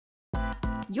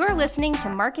You're listening to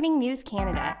Marketing News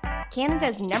Canada,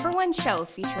 Canada's #1 show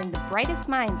featuring the brightest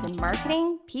minds in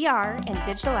marketing, PR, and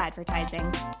digital advertising.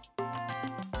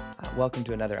 Welcome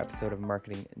to another episode of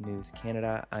Marketing News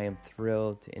Canada. I am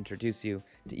thrilled to introduce you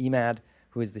to Emad,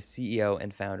 who is the CEO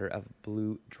and founder of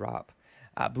Blue Drop.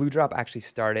 Blue Drop actually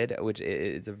started, which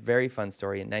is a very fun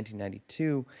story, in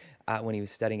 1992 when he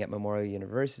was studying at Memorial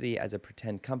University as a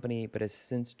pretend company, but has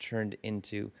since turned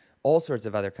into all sorts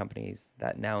of other companies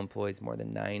that now employs more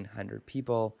than 900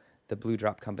 people, the Blue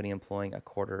Drop company employing a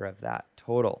quarter of that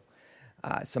total.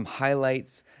 Some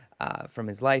highlights from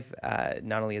his life,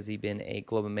 not only has he been a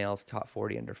Globe and Mail's Top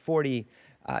 40 Under 40,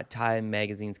 Time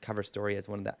Magazine's cover story as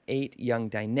one of the 8 young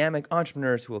dynamic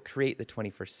entrepreneurs who will create the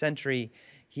 21st century.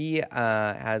 He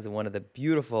has one of the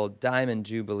beautiful Diamond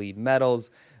Jubilee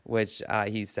medals, which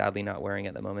he's sadly not wearing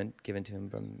at the moment, given to him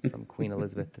from Queen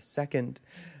Elizabeth II.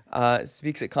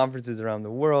 Speaks at conferences around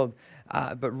the world.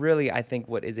 But really, I think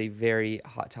what is a very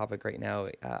hot topic right now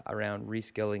around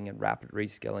reskilling and rapid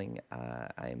reskilling,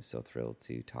 I am so thrilled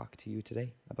to talk to you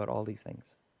today about all these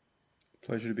things.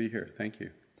 Pleasure to be here. Thank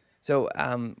you. So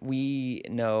we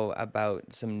know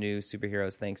about some new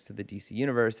superheroes thanks to the DC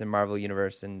Universe and Marvel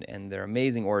Universe and their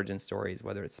amazing origin stories,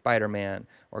 whether it's Spider-Man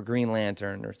or Green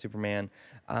Lantern or Superman.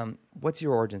 What's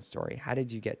your origin story? How did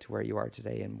you get to where you are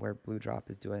today and where Blue Drop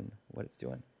is doing what it's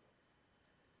doing?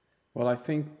 Well, I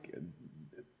think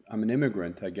I'm an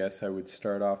immigrant, I guess I would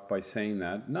start off by saying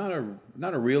that. Not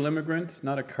a real immigrant,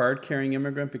 not a card-carrying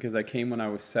immigrant, because I came when I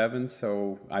was 7,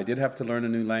 so I did have to learn a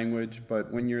new language.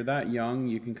 But when you're that young,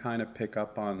 you can kind of pick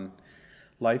up on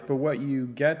life. But what you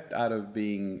get out of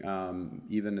being,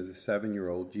 even as a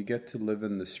 7-year-old, you get to live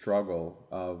in the struggle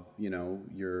of,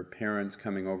 your parents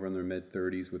coming over in their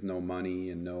mid-30s with no money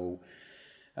and no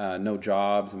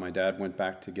jobs, and my dad went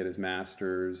back to get his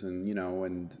master's,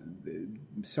 and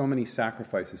so many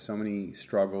sacrifices, so many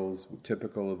struggles,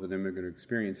 typical of an immigrant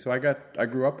experience. So I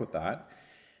grew up with that.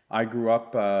 I grew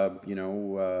up,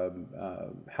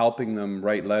 helping them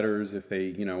write letters if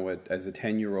they, as a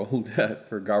 10-year-old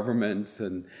for governments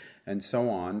and so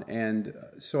on. And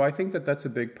so I think that's a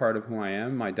big part of who I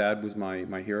am. My dad was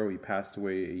my hero. He passed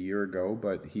away a year ago,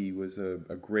 but he was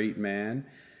a great man.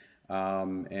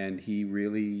 And he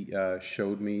really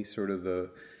showed me sort of the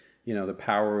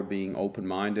power of being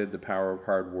open-minded, the power of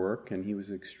hard work, and he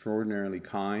was extraordinarily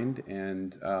kind.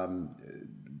 And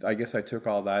I guess I took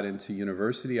all that into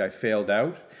university. I failed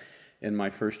out in my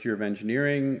first year of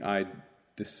engineering. I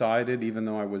decided, even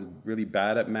though I was really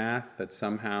bad at math, that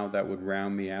somehow that would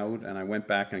round me out, and I went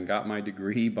back and got my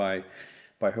degree by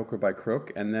hook or by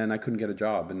crook, and then I couldn't get a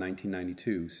job in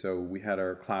 1992. So we had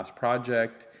our class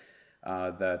project.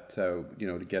 To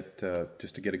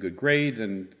get a good grade,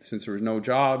 and since there were no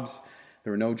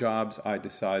jobs, I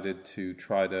decided to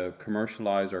try to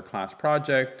commercialize our class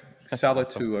project, sell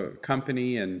it to a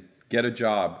company, and get a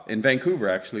job in Vancouver,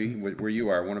 actually, where you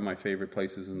are, one of my favorite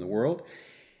places in the world.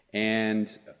 And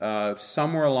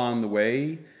somewhere along the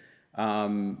way,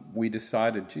 we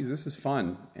decided, geez, this is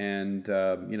fun. And,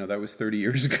 that was 30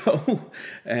 years ago.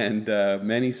 And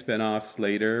many spinoffs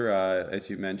later, as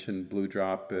you mentioned, Blue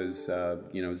Drop is,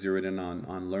 zeroed in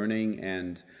on learning.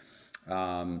 And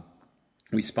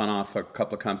we spun off a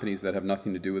couple of companies that have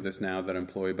nothing to do with us now that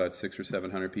employ about 600 or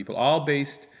 700 people, all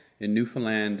based in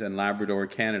Newfoundland and Labrador,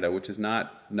 Canada, which is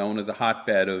not known as a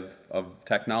hotbed of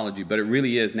technology, but it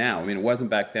really is now. I mean, it wasn't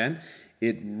back then.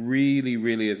 It really,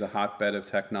 really is a hotbed of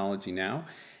technology now.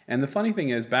 And the funny thing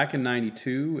is, back in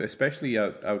 92, especially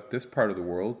out this part of the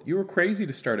world, you were crazy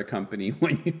to start a company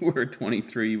when you were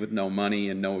 23 with no money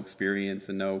and no experience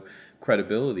and no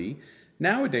credibility.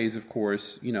 Nowadays, of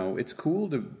course, it's cool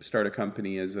to start a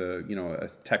company as a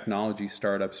technology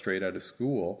startup straight out of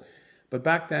school. But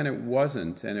back then it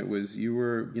wasn't. And it was, you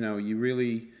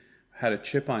really had a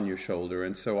chip on your shoulder.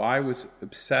 And so I was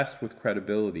obsessed with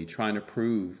credibility, trying to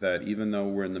prove that even though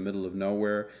we're in the middle of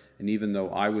nowhere, and even though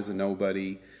I was a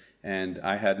nobody and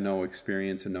I had no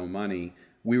experience and no money,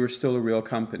 we were still a real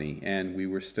company, and we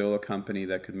were still a company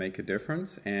that could make a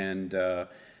difference. And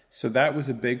so that was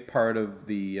a big part of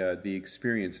the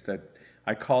experience, that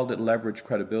I called it leverage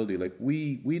credibility. Like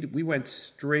we went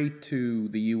straight to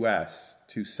the US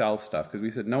to sell stuff, because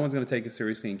we said no one's going to take us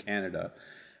seriously in Canada.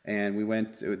 And we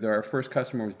went, our first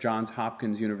customer was Johns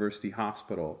Hopkins University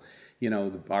Hospital,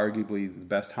 arguably the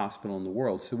best hospital in the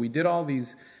world. So we did all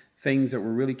these things that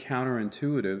were really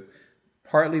counterintuitive,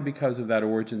 partly because of that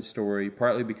origin story,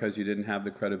 partly because you didn't have the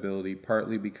credibility,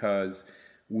 partly because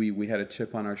we had a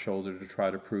chip on our shoulder to try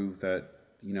to prove that,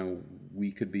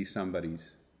 we could be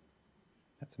somebody's.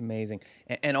 That's amazing.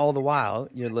 And all the while,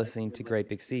 you're listening to Great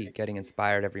Big Sea, getting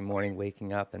inspired every morning,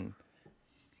 waking up and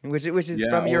which is Yeah,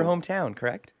 from your hometown,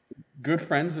 correct? good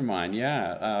friends of mine,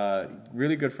 yeah,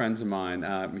 really good friends of mine.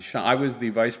 I was the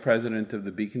vice president of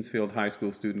the Beaconsfield High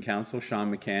School Student Council.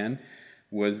 Sean McCann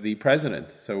was the president,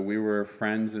 so we were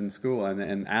friends in school.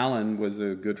 And Alan was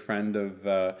a good friend of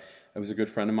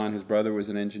mine. His brother was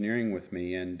in engineering with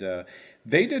me, and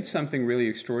they did something really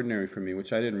extraordinary for me,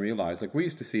 which I didn't realize. Like, we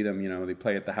used to see them, they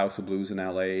play at the House of Blues in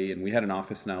LA, and we had an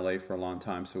office in LA for a long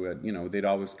time. So they'd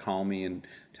always call me and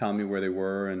tell me where they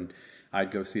were, and I'd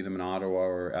go see them in Ottawa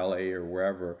or LA or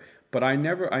wherever. But I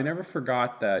never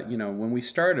forgot that, when we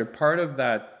started, part of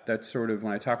that sort of,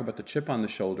 when I talk about the chip on the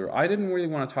shoulder, I didn't really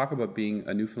want to talk about being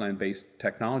a Newfoundland-based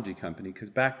technology company, because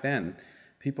back then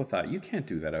people thought, you can't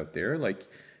do that out there. Like,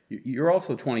 you're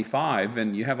also 25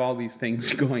 and you have all these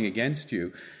things going against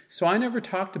you. So I never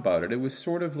talked about it. It was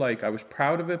sort of like, I was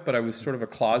proud of it, but I was sort of a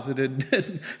closeted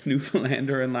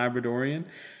Newfoundlander and Labradorian.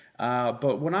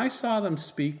 But when I saw them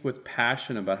speak with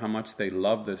passion about how much they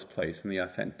love this place and the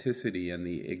authenticity and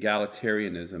the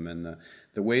egalitarianism and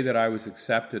the way that I was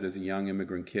accepted as a young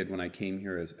immigrant kid when I came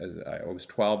here, as I was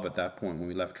 12 at that point when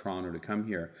we left Toronto to come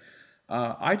here,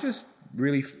 I just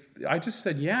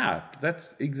said, yeah,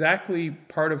 that's exactly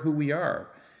part of who we are.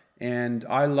 And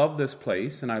I love this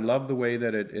place, and I love the way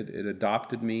that it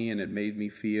adopted me and it made me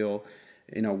feel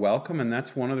welcome. And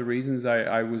that's one of the reasons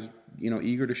I was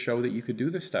eager to show that you could do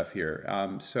this stuff here.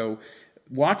 So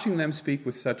watching them speak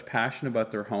with such passion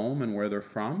about their home and where they're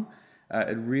from,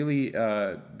 it really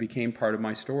became part of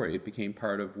my story. It became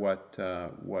part of what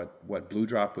Blue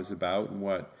Drop was about, and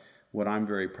what I'm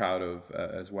very proud of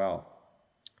as well.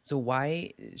 So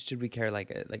why should we care?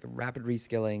 Like rapid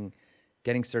reskilling,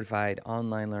 getting certified,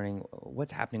 online learning,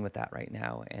 what's happening with that right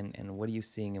now? And what are you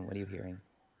seeing and what are you hearing?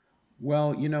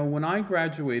 Well, when I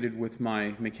graduated with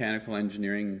my mechanical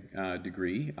engineering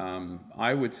degree,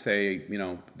 I would say,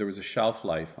 there was a shelf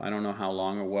life. I don't know how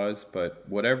long it was, but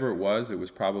whatever it was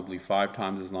probably 5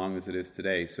 times as long as it is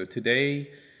today. So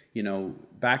today,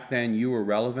 back then you were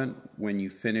relevant when you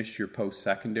finished your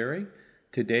post-secondary.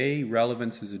 Today,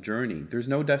 relevance is a journey. There's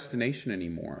no destination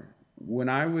anymore. When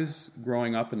I was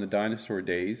growing up in the dinosaur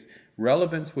days,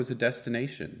 relevance was a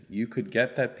destination. You could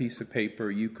get that piece of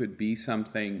paper, you could be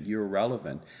something, you're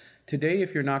relevant. Today,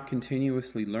 if you're not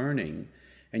continuously learning,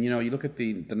 and you look at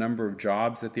the number of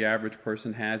jobs that the average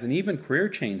person has, and even career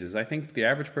changes. I think the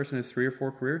average person has 3 or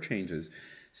 4 career changes.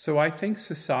 So I think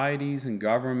societies and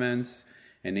governments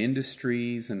and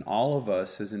industries and all of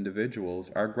us as individuals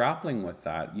are grappling with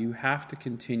that. You have to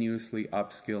continuously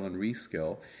upskill and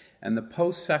reskill. And the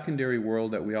post-secondary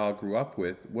world that we all grew up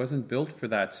with wasn't built for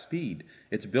that speed.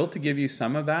 It's built to give you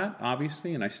some of that,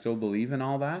 obviously, and I still believe in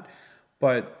all that,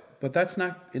 but that's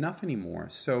not enough anymore.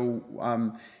 So,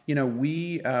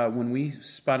 when we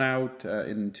spun out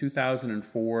in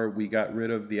 2004, we got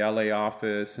rid of the LA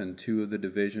office and 2 of the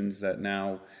divisions that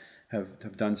now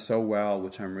have done so well,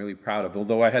 which I'm really proud of,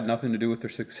 although I had nothing to do with their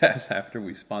success after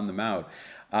we spun them out.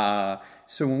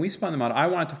 So when we spun them out, I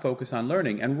wanted to focus on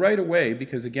learning. And right away,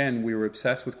 because again, we were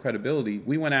obsessed with credibility,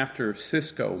 we went after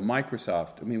Cisco,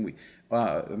 Microsoft.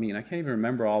 I can't even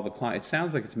remember all the clients. It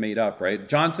sounds like it's made up, right?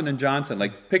 Johnson & Johnson,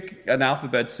 like pick an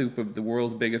alphabet soup of the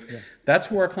world's biggest. Yeah. That's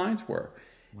who our clients were.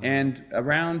 Wow. And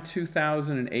around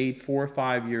 2008, 4 or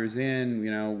 5 years in,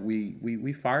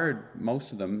 we fired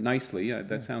most of them nicely.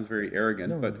 That sounds very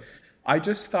arrogant, but I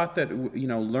just thought that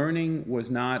learning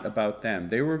was not about them.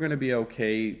 They were going to be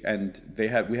okay, and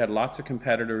we had lots of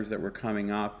competitors that were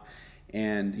coming up,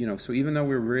 and so even though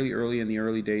we were really early in the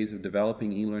early days of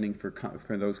developing e-learning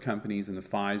for those companies and the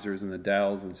Pfizers and the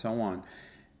Dells and so on.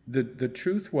 The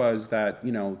truth was that,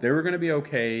 they were going to be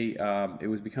okay. It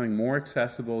was becoming more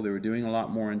accessible. They were doing a lot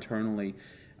more internally.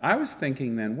 I was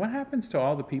thinking then, what happens to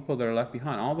all the people that are left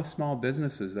behind, all the small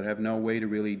businesses that have no way to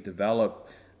really develop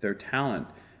their talent?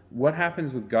 What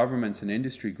happens with governments and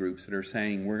industry groups that are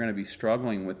saying we're going to be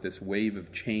struggling with this wave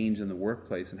of change in the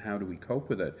workplace, and how do we cope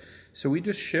with it? So we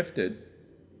just shifted.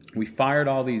 We fired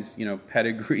all these,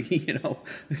 pedigree,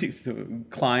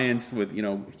 clients with,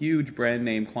 huge brand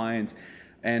name clients.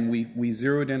 And we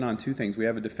zeroed in on 2 things. We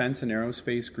have a defense and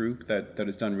aerospace group that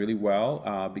has done really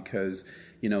well because,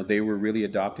 they were really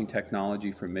adopting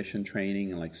technology for mission training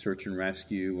and like search and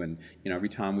rescue. And, every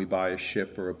time we buy a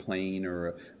ship or a plane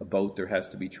or a boat, there has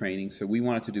to be training. So we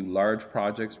wanted to do large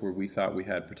projects where we thought we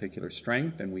had particular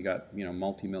strength, and we got,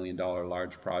 multi-million-dollar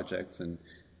large projects and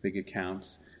big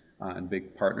accounts and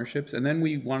big partnerships. And then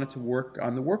we wanted to work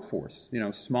on the workforce,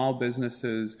 small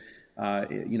businesses,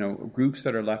 groups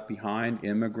that are left behind,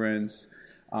 immigrants,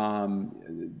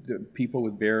 the people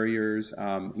with barriers,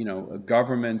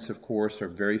 governments, of course, are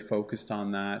very focused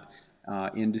on that,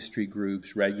 industry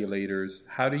groups, regulators.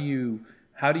 How do you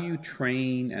how do you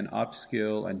train and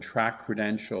upskill and track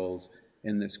credentials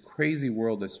in this crazy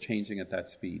world that's changing at that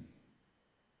speed?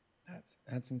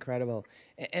 That's incredible.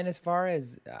 And as far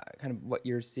as kind of what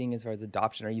you're seeing as far as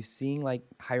adoption, are you seeing like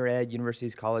higher ed,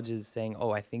 universities, colleges saying,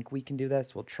 oh, I think we can do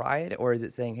this, we'll try it? Or is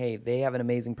it saying, hey, they have an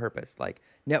amazing purpose, like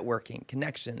networking,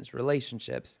 connections,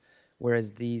 relationships,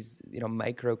 whereas these,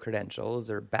 micro credentials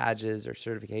or badges or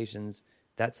certifications,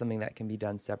 that's something that can be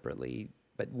done separately,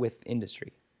 but with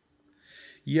industry?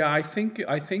 Yeah, I think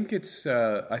it's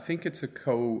a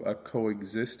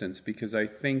coexistence, because I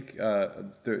think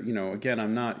again,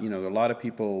 I'm not, a lot of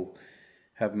people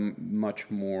have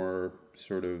much more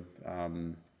sort of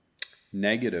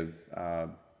negative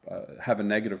have a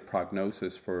negative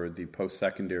prognosis for the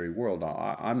post-secondary world.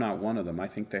 I'm not one of them. I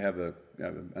think they have an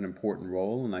important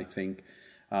role, and I think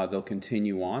they'll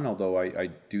continue on, although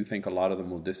I do think a lot of them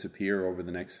will disappear over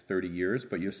the next 30 years,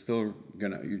 but you're still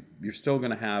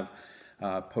gonna have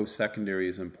post-secondary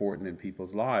is important in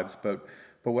people's lives. But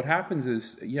what happens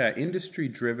is,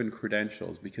 industry-driven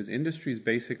credentials, because industry is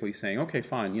basically saying, okay,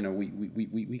 fine,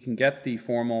 we can get the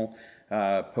formal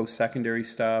post-secondary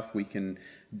stuff, we can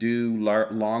do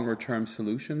longer-term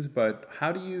solutions, but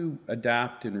how do you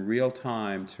adapt in real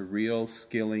time to real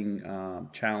skilling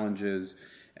challenges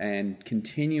and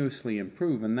continuously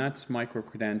improve? And that's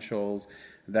micro-credentials,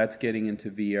 that's getting into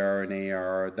VR and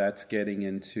AR, that's getting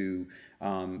into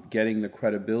getting the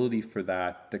credibility for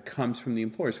that comes from the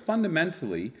employers.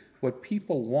 Fundamentally, what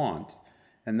people want,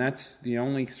 and that's the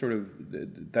only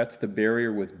that's the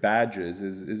barrier with badges,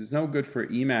 is it's no good for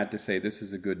EMAT to say this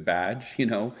is a good badge.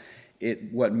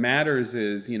 What matters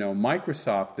is,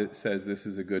 Microsoft that says this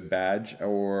is a good badge,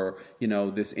 or,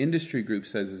 this industry group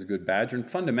says is a good badge. And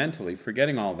fundamentally,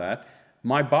 forgetting all that,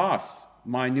 my boss,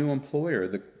 my new employer,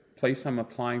 the place I'm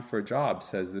applying for a job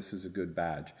says this is a good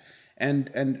badge.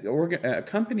 And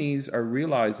companies are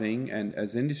realizing, and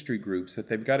as industry groups, that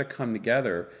they've got to come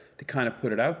together to kind of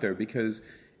put it out there, because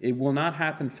it will not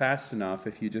happen fast enough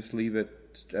if you just leave it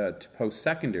to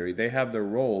post-secondary. They have their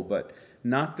role, but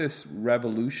not this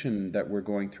revolution that we're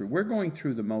going through. We're going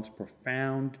through the most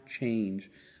profound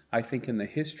change, I think, in the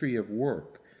history of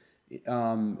work.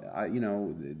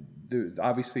 Obviously,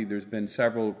 there's been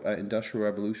several industrial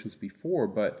revolutions before,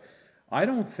 but I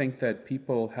don't think that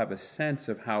people have a sense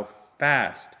of how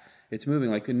fast it's moving.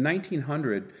 Like in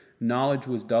 1900, knowledge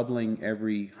was doubling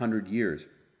every 100 years.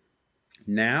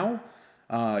 Now,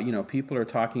 people are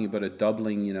talking about a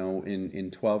doubling,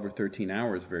 in 12 or 13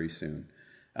 hours very soon.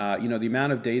 The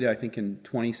amount of data, I think in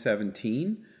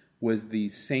 2017, was the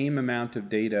same amount of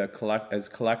data as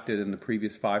collected in the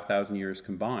previous 5,000 years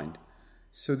combined.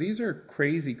 So these are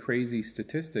crazy, crazy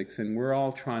statistics, and we're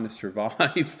all trying to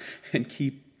survive and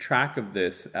keep track of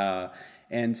this.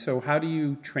 And so how do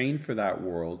you train for that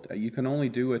world? You can only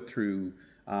do it through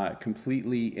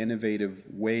completely innovative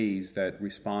ways that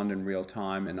respond in real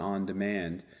time and on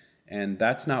demand. And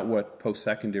that's not what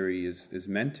post-secondary is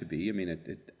meant to be. I mean,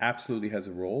 it absolutely has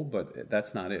a role, but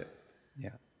that's not it. Yeah.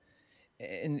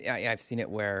 And I've seen it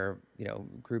where,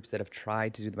 groups that have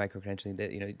tried to do the micro-credentialing,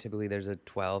 that, typically there's a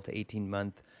 12 to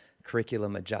 18-month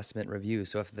curriculum adjustment review.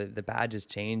 So if the badges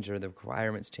change or the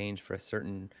requirements change for a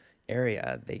certain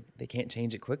area, they can't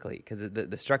change it quickly, because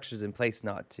the structure's in place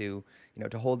not to,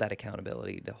 to hold that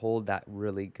accountability, to hold that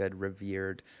really good,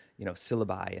 revered,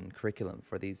 syllabi and curriculum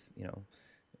for these,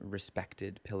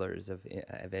 respected pillars of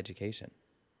education.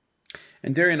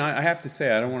 And Darian, I have to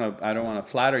say, I don't want to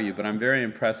flatter you, but I'm very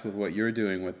impressed with what you're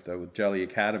doing with Jelly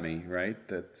Academy, right?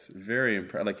 That's very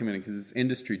impressive. Because it's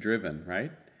industry driven,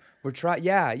 right? We're trying,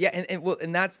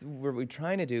 and that's what we're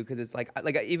trying to do, because it's like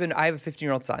even I have a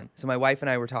 15-year-old son, so my wife and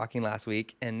I were talking last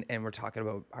week, and we're talking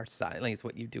about our son. Like, it's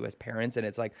what you do as parents, and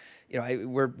it's like,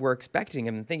 we're expecting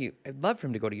him and thinking, I'd love for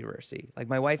him to go to university. Like,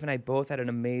 my wife and I both had an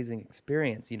amazing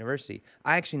experience at university.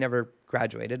 I actually never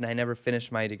graduated, and I never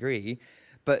finished my degree,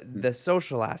 but the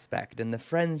social aspect and the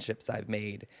friendships I've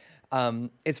made.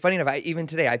 It's funny enough, even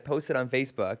today, I posted on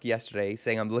Facebook yesterday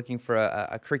saying I'm looking for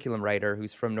a curriculum writer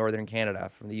who's from Northern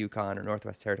Canada, from the Yukon or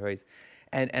Northwest Territories.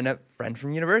 And a friend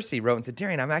from university wrote and said,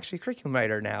 Darian, I'm actually a curriculum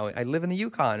writer now. I live in the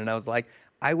Yukon. And I was like,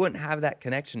 I wouldn't have that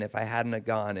connection if I hadn't have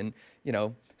gone and,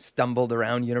 stumbled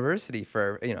around university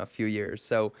for, a few years.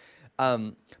 So,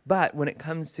 but when it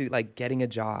comes to like getting a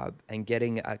job and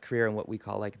getting a career in what we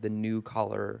call like the new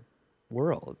collar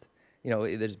world,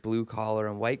 there's blue collar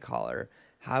and white collar.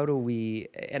 How do we,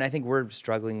 and I think we're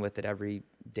struggling with it every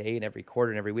day and every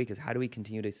quarter and every week, is how do we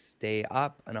continue to stay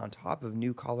up and on top of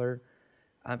new collar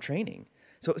training?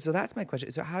 So that's my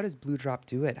question. So how does Blue Drop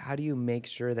do it? How do you make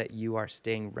sure that you are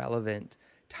staying relevant,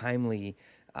 timely,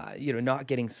 not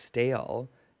getting stale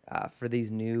for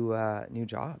these new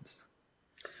jobs?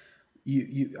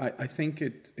 I think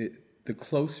the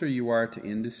closer you are to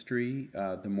industry,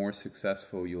 the more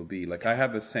successful you'll be. Like I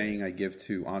have a saying I give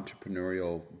to entrepreneurs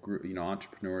or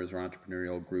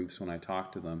entrepreneurial groups when I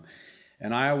talk to them.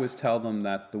 And I always tell them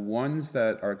that the ones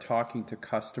that are talking to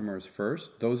customers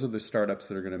first, those are the startups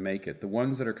that are going to make it. The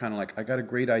ones that are kind of like, I got a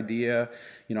great idea,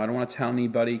 I don't want to tell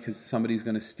anybody because somebody's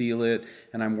going to steal it,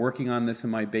 and I'm working on this in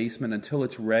my basement until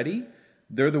it's ready.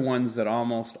 They're the ones that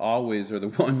almost always are the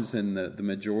ones in the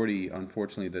majority,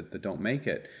 unfortunately, that don't make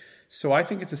it. So I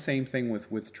think it's the same thing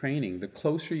with training. The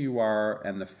closer you are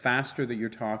and the faster that you're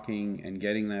talking and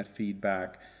getting that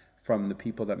feedback from the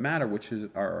people that matter, which is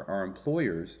our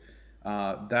employers,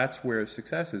 that's where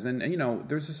success is. And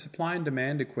there's a supply and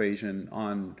demand equation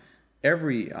on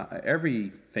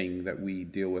everything that we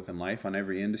deal with in life, on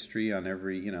every industry, on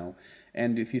every,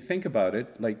 and if you think about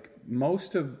it, like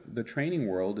most of the training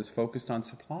world is focused on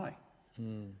supply.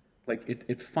 Like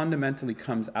it fundamentally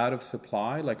comes out of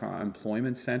supply, like our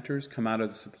employment centers come out of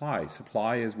the supply.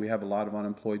 Supply is we have a lot of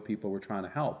unemployed people we're trying to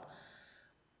help.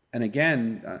 And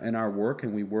again, in our work,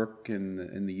 and we work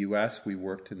in the U.S., we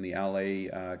worked in the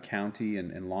L.A. County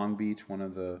and in Long Beach, one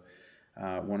of the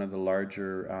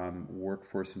larger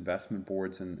workforce investment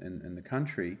boards in the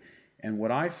country. And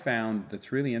what I found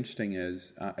that's really interesting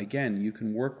is, again, you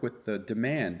can work with the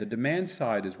demand. The demand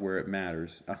side is where it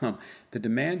matters. The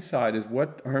demand side is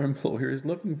what our employer is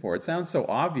looking for. It sounds so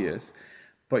obvious,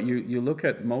 but you look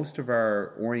at most of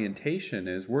our orientation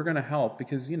is we're going to help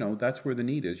because, that's where the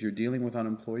need is. You're dealing with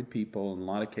unemployed people in a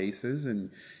lot of cases, and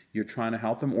you're trying to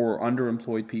help them, or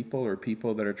underemployed people or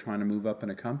people that are trying to move up in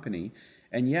a company.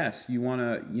 And yes, you want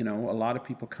to, a lot of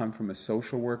people come from a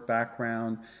social work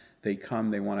background. They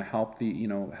want to help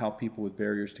help people with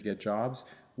barriers to get jobs.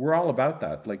 We're all about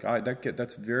that. Like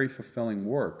that's very fulfilling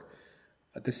work.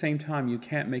 At the same time, you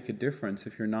can't make a difference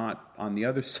if you're not on the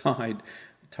other side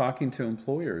talking to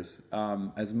employers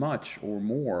as much or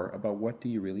more about what do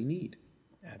you really need.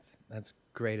 That's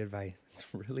great advice. It's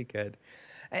really good.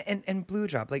 And Blue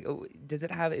Drop, like, does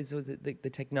it have? Is it the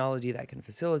technology that can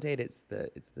facilitate? It's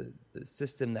the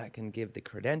system that can give the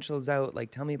credentials out.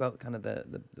 Like, tell me about kind of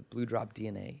the Blue Drop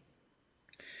DNA.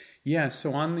 Yeah,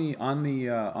 so on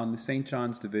the St.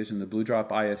 John's division, the Blue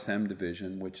Drop ISM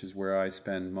division, which is where I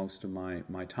spend most of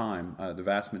my time, the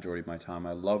vast majority of my time,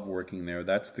 I love working there.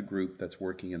 That's the group that's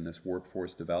working in this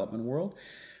workforce development world.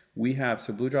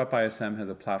 Blue Drop ISM has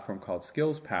a platform called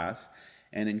Skills Pass,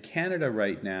 and in Canada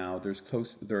right now,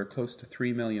 there are close to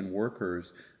 3 million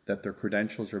workers that their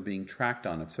credentials are being tracked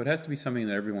on it. So it has to be something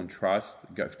that everyone trusts.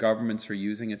 Governments are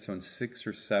using it, so in 6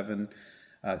 or 7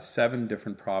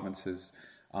 different provinces,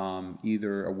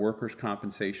 either a workers'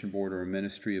 compensation board or a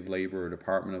Ministry of Labor or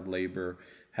Department of Labor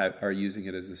are using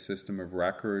it as a system of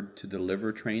record to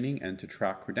deliver training and to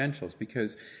track credentials.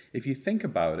 Because if you think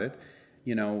about it,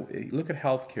 look at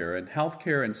healthcare, and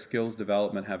healthcare and skills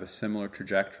development have a similar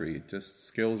trajectory. Just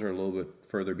skills are a little bit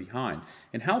further behind.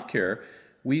 In healthcare,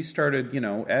 we started,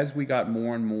 as we got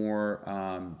more and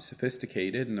more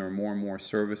sophisticated, and there were more and more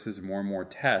services and more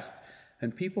tests,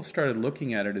 and people started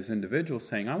looking at it as individuals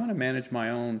saying, I want to manage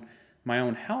my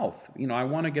own health. I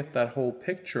want to get that whole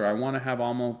picture. I want to have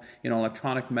almost,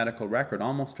 electronic medical record,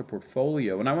 almost a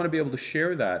portfolio. And I want to be able to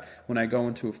share that when I go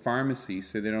into a pharmacy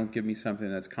so they don't give me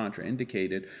something that's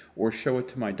contraindicated, or show it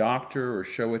to my doctor, or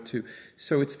show it to.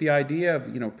 So it's the idea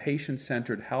of,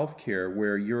 patient-centered healthcare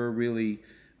where you're really,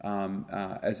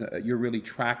 you're really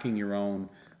tracking your own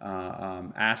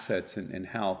assets in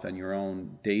health and your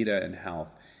own data in health.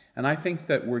 And I think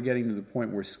that we're getting to the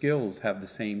point where skills have the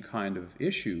same kind of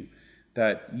issue,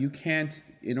 that you can't,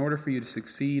 in order for you to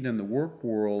succeed in the work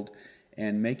world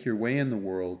and make your way in the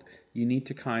world, you need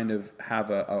to kind of have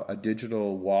a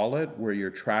digital wallet where you're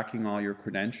tracking all your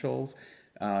credentials.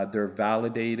 They're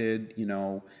validated,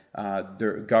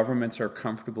 their governments are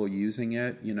comfortable using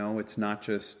it. It's not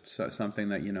just something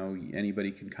that,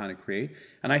 anybody can kind of create.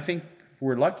 And I think if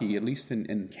we're lucky, at least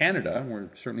in Canada, and we're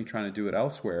certainly trying to do it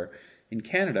elsewhere, in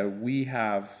Canada, we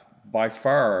have by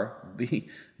far the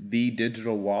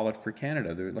digital wallet for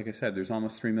Canada. Like I said, there's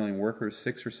almost 3 million workers.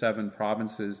 6 or 7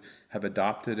 provinces have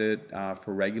adopted it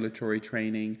for regulatory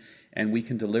training, and we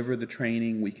can deliver the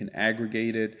training. We can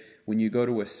aggregate it. When you go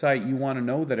to a site, you want to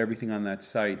know that everything on that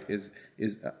site is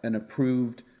an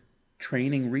approved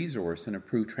training resource, an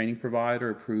approved training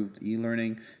provider, approved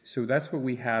e-learning. So that's what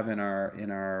we have in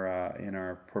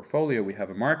our portfolio. We have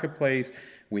a marketplace.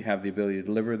 We have the ability to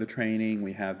deliver the training.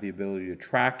 We have the ability to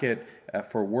track it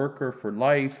for worker, for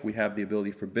life. We have the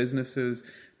ability for businesses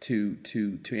to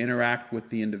interact with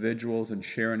the individuals and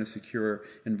share in a secure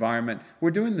environment.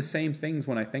 We're doing the same things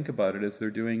when I think about it as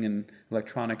they're doing in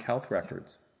electronic health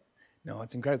records. No,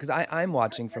 it's incredible because I'm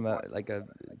watching from a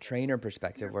trainer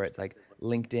perspective where it's like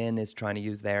LinkedIn is trying to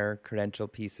use their credential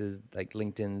pieces, like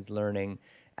LinkedIn's learning,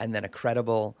 and then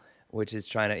Accredible, which is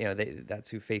trying to, that's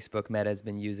who Facebook Meta has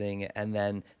been using, and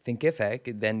then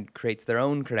Thinkific then creates their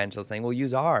own credentials saying, we'll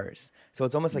use ours. So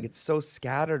it's almost like it's so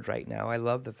scattered right now. I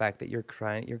love the fact that you're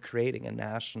creating a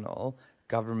national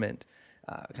government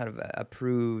kind of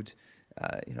approved,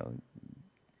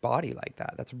 body like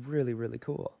that. That's really, really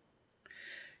cool.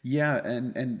 Yeah,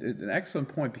 and an excellent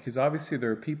point, because obviously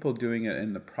there are people doing it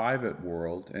in the private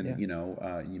world, and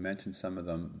you mentioned some of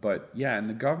them, but in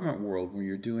the government world where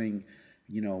you're doing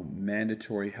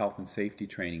mandatory health and safety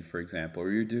training, for example,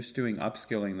 or you're just doing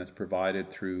upskilling that's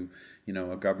provided through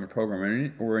a government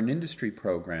program or an industry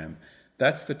program.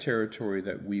 That's the territory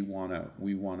that we want to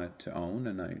own,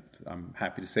 and I'm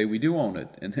happy to say we do own it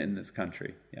in this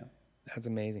country. Yeah, that's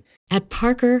amazing. At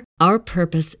Parker, our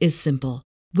purpose is simple.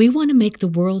 We want to make the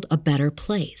world a better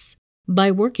place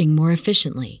by working more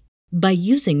efficiently, by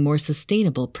using more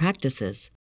sustainable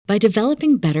practices, by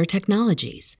developing better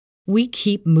technologies. We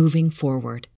keep moving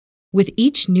forward. With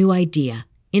each new idea,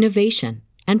 innovation,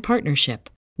 and partnership,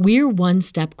 we're one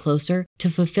step closer to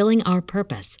fulfilling our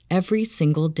purpose every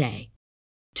single day.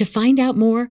 To find out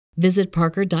more, visit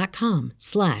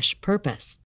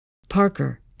parker.com/purpose.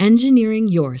 Parker, engineering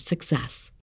your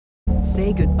success.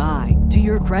 Say goodbye to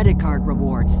your credit card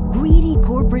rewards. Greedy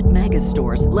corporate mega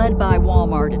stores, led by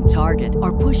Walmart and Target,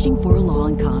 are pushing for a law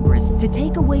in Congress to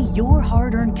take away your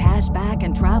hard-earned cash back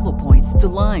and travel points to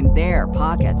line their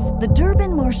pockets. The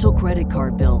Durbin-Marshall credit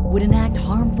card bill would enact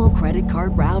harmful credit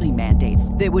card routing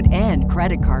mandates that would end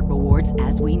credit card rewards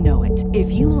as we know it.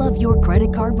 If you love your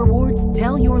credit card rewards,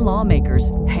 tell your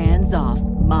lawmakers, hands off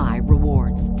my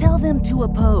rewards. Tell them to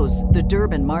oppose the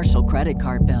Durbin-Marshall credit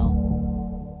card bill.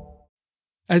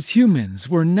 As humans,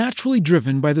 we're naturally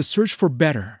driven by the search for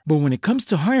better. But when it comes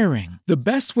to hiring, the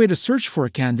best way to search for a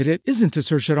candidate isn't to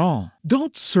search at all.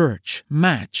 Don't search,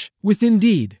 match with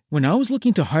Indeed. When I was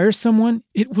looking to hire someone,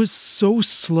 it was so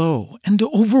slow and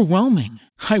overwhelming.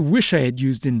 I wish I had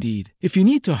used Indeed. If you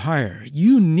need to hire,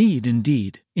 you need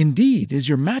Indeed. Indeed is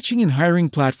your matching and hiring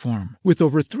platform with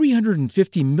over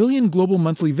 350 million global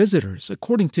monthly visitors,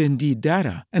 according to Indeed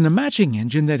data, and a matching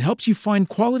engine that helps you find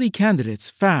quality candidates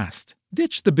fast.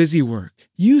 Ditch the busy work.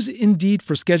 Use Indeed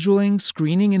for scheduling,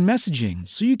 screening, and messaging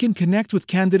so you can connect with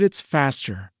candidates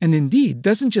faster. And Indeed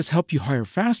doesn't just help you hire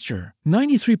faster.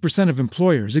 93% of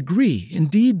employers agree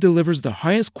Indeed delivers the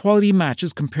highest quality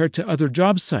matches compared to other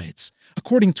job sites,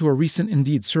 according to a recent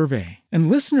Indeed survey. And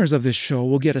listeners of this show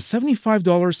will get a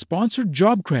 $75 sponsored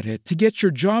job credit to get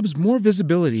your jobs more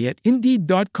visibility at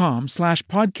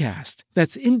Indeed.com/podcast.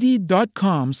 That's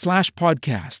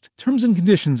Indeed.com/podcast. Terms and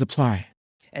conditions apply.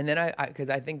 And then because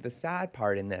I think the sad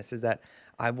part in this is that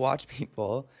I've watched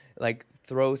people like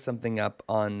throw something up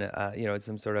on,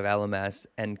 some sort of LMS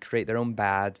and create their own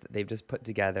badge that they've just put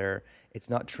together. It's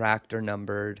not tracked or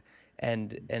numbered,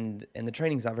 and the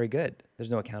training's not very good.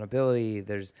 There's no accountability.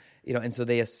 And so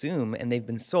they assume, and they've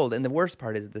been sold. And the worst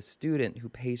part is the student who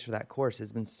pays for that course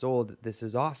has been sold that this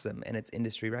is awesome and it's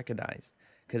industry recognized.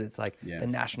 Because it's like the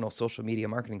National Social Media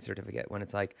Marketing Certificate, when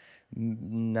it's like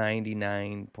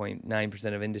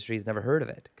 99.9% of industries never heard of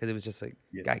it because it was just a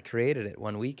guy created it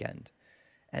one weekend.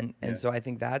 And so I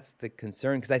think that's the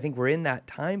concern, because I think we're in that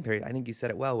time period. I think you said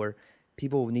it well, where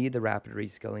people need the rapid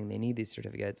reskilling. They need these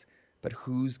certificates, but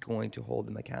who's going to hold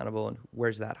them accountable, and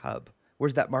where's that hub?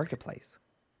 Where's that marketplace?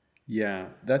 Yeah,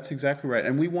 that's exactly right.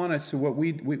 And we want to, so what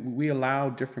we allow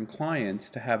different clients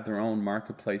to have their own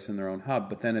marketplace and their own hub,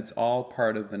 but then it's all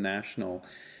part of the national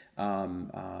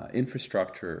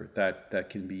infrastructure that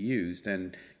can be used.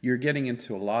 And you're getting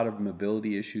into a lot of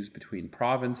mobility issues between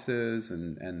provinces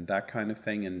and that kind of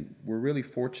thing. And we're really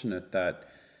fortunate that,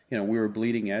 we were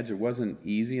bleeding edge. It wasn't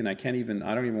easy, and I don't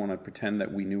even want to pretend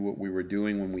that we knew what we were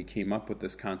doing when we came up with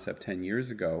this concept 10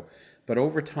 years ago. But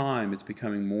over time, it's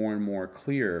becoming more and more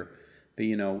clear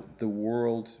that, the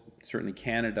world, certainly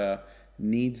Canada,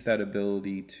 needs that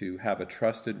ability to have a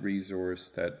trusted resource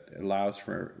that allows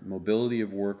for mobility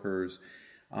of workers.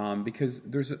 Because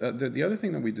there's the other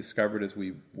thing that we discovered as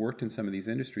we worked in some of these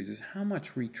industries is how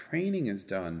much retraining is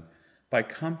done by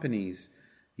companies.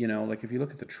 Like if you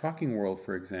look at the trucking world,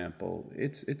 for example,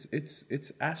 it's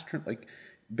like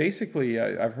basically,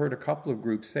 I've heard a couple of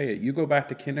groups say it. You go back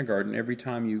to kindergarten every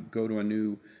time you go to a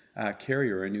new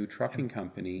carrier, a new trucking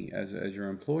company as your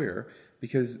employer,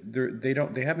 because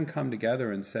they haven't come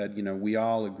together and said, we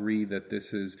all agree that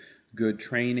this is good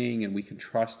training and we can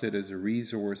trust it as a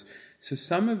resource. So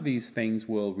some of these things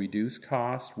will reduce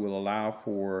cost, will allow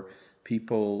for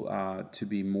people to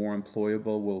be more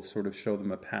employable, will sort of show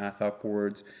them a path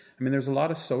upwards. I mean, there's a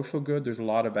lot of social good, there's a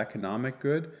lot of economic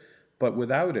good, but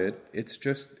without it, it's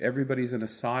just everybody's in a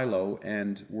silo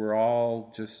and we're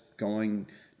all just going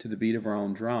to the beat of our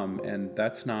own drum, and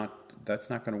that's not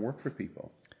going to work for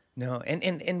people. No,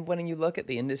 and when you look at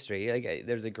the industry, like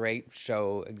there's a great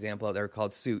show example out there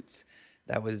called Suits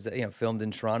that was filmed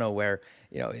in Toronto, where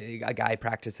a guy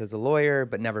practiced as a lawyer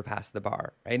but never passed the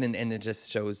bar, right? And it just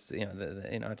shows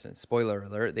spoiler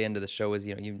alert, at the end of the show is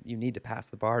you need to pass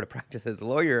the bar to practice as a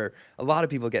lawyer. A lot of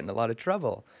people get in a lot of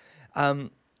trouble.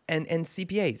 And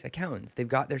CPAs, accountants, they've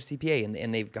got their CPA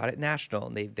and they've got it national,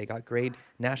 and they got great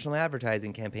national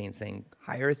advertising campaigns saying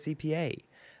hire a CPA.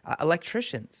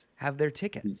 Electricians have their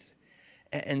tickets.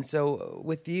 And so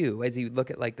with you, as you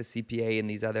look at like the CPA and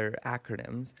these other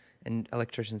acronyms and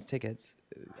electricians' tickets,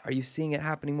 are you seeing it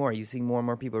happening more? Are you seeing more and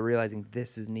more people realizing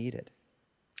this is needed?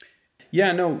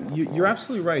 Yeah, no, you're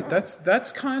absolutely right.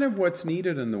 That's kind of what's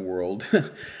needed in the world.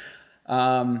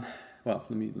 Well, let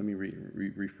me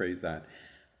rephrase that.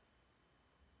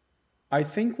 I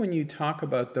think when you talk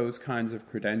about those kinds of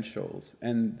credentials,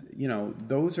 and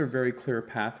those are very clear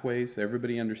pathways.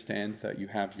 Everybody understands that you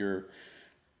have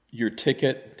your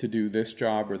ticket to do this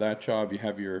job or that job. You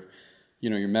have your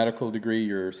medical degree,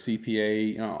 your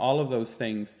CPA, all of those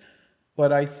things.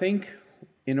 But I think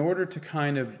in order to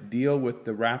kind of deal with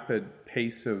the rapid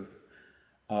pace of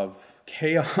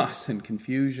chaos and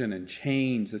confusion and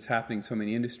change that's happening in so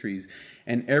many industries,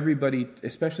 and everybody,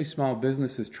 especially small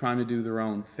businesses, trying to do their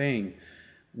own thing,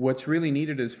 what's really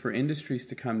needed is for industries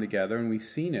to come together, and we've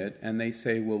seen it, and they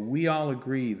say, well, we all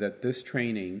agree that this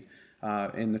training,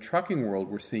 in the trucking world,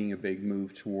 we're seeing a big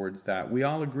move towards that. We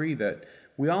all agree that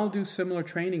we all do similar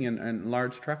training in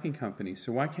large trucking companies,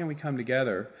 so why can't we come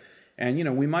together?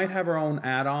 And, we might have our own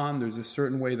add-on. There's a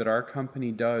certain way that our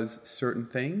company does certain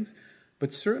things,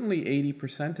 but certainly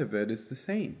 80% of it is the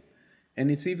same.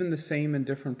 And it's even the same in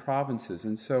different provinces.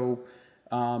 And so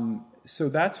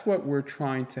that's what we're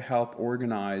trying to help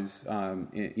organize,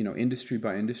 industry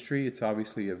by industry. It's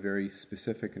obviously a very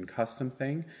specific and custom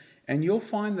thing. And you'll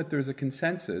find that there's a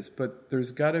consensus, but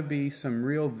there's got to be some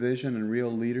real vision and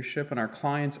real leadership. And our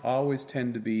clients always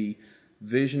tend to be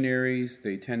visionaries.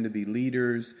 They tend to be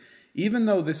leaders. Even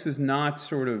though this is not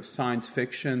sort of science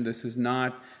fiction, this is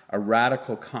not a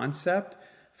radical concept,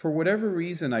 for whatever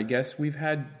reason, I guess we've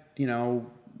had,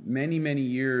 many, many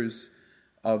years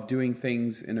of doing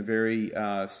things in a very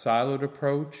siloed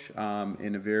approach,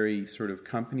 in a very sort of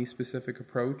company-specific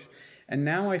approach. And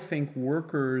now I think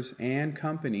workers and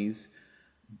companies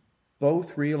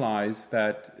both realize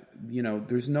that,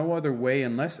 there's no other way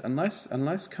unless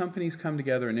companies come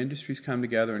together and industries come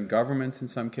together and governments in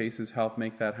some cases help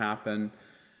make that happen.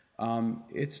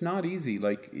 It's not easy.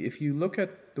 Like if you look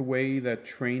at the way that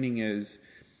training is,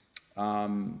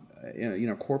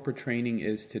 corporate training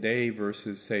is today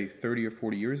versus say 30 or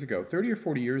 40 years ago. 30 or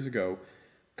 40 years ago,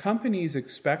 companies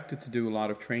expected to do a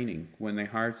lot of training when they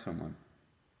hired someone.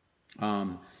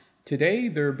 Today,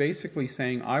 they're basically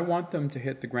saying, I want them to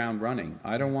hit the ground running.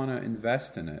 I don't want to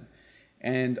invest in it.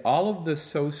 And all of the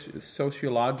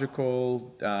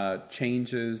sociological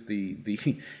changes, the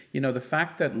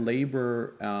fact that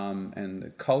labor and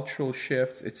the cultural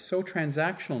shifts, it's so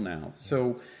transactional now.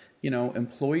 So,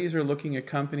 employees are looking at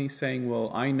companies saying,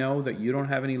 well, I know that you don't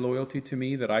have any loyalty to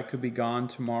me, that I could be gone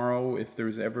tomorrow if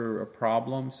there's ever a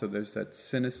problem. So there's that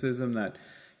cynicism that,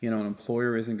 an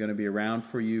employer isn't going to be around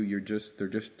for you. They're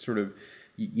just sort of,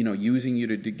 using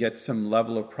you to get some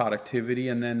level of productivity.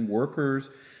 And then workers,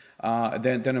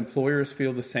 then employers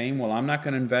feel the same. Well, I'm not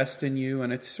going to invest in you.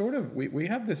 And it's sort of, we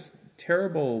have this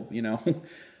terrible,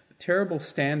 terrible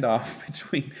standoff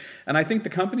between, and I think the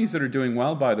companies that are doing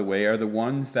well, by the way, are the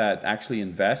ones that actually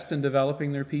invest in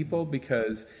developing their people,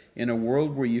 because in a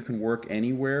world where you can work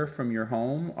anywhere from your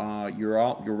home, you're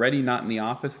already not in the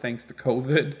office thanks to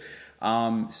COVID.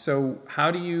 So how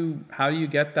do you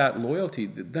get that loyalty?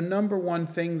 The number one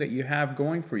thing that you have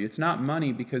going for you, it's not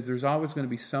money, because there's always going to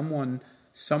be someone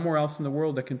somewhere else in the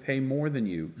world that can pay more than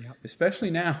you. Yep. Especially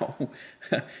now.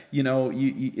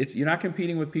 You're not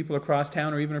competing with people across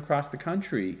town or even across the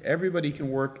country. Everybody can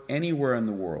work anywhere in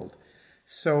the world.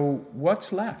 So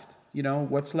what's left?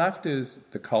 What's left is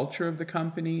the culture of the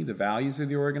company, the values of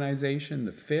the organization,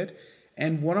 the fit,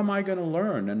 and what am I going to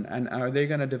learn, and are they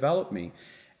going to develop me?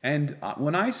 And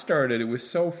when I started, it was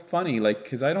so funny, like,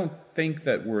 because I don't think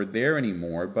that we're there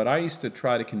anymore, but I used to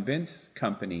try to convince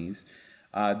companies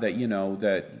that, you know,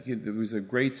 that there was a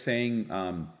great saying,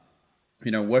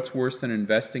 you know, what's worse than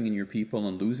investing in your people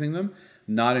and losing them?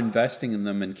 Not investing in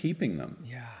them and keeping them.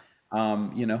 Yeah.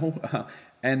 You know,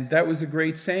 and that was a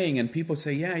great saying. And people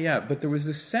say, yeah. But there was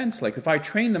this sense, like, if I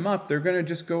train them up, they're going to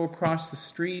just go across the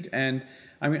street. And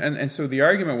I mean, and so the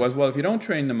argument was, well, if you don't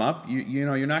train them up, you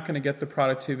know, you're not going to get the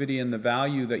productivity and the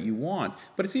value that you want.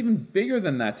 But it's even bigger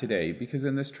than that today, because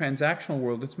in this transactional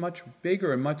world, it's much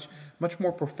bigger and much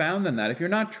more profound than that. If you're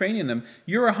not training them,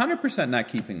 you're 100% not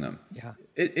keeping them. Yeah.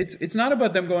 It's not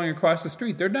about them going across the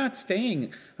street. They're not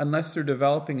staying unless they're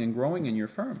developing and growing in your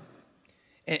firm.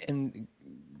 And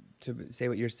to say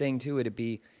what you're saying too, it'd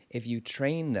be if you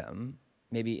train them,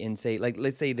 maybe in, say, like,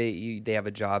 let's say they have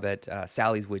a job at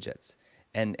Sally's Widgets,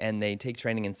 and they take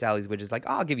training in Sally's Widgets, like,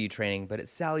 oh, I'll give you training, but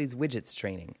it's Sally's Widgets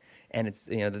training, and it's,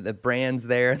 you know, the brand's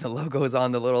there, and the logo's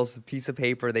on the little piece of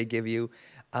paper they give you.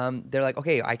 They're like,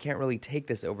 okay, I can't really take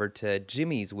this over to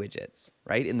Jimmy's Widgets,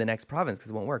 right, in the next province,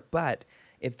 because it won't work. But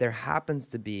if there happens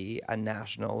to be a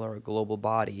national or a global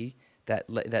body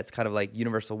that's kind of like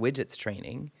Universal Widgets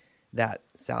training that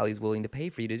Sally's willing to pay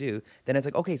for you to do, then it's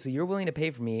like, okay, so you're willing to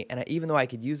pay for me, and even though I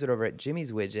could use it over at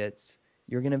Jimmy's Widgets,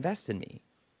 you're going to invest in me.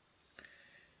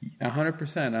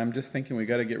 100%. I'm just thinking we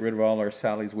got to get rid of all our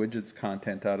Sally's Widgets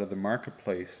content out of the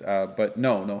marketplace. But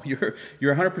no, you're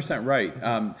 100%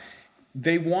 right.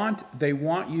 They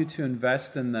want you to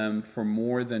invest in them for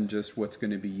more than just what's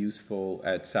going to be useful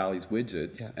at Sally's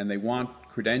Widgets, and they want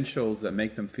credentials that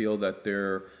make them feel that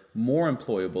they're more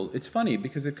employable. It's funny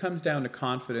because it comes down to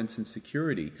confidence and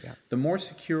security. Yeah. The more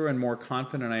secure and more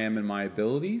confident I am in my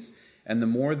abilities, and the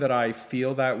more that I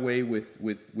feel that way with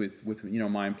you know,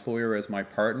 my employer as my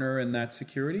partner in that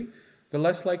security, the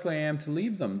less likely I am to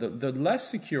leave them. The less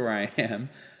secure I am,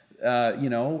 you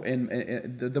know,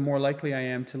 and the more likely I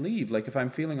am to leave. Like if I'm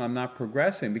feeling I'm not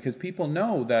progressing, because people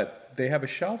know that they have a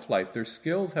shelf life, their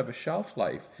skills have a shelf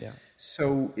life. Yeah.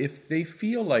 So if they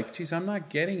feel like, geez, I'm not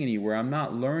getting anywhere, I'm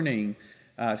not learning,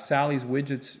 Sally's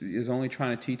Widgets is only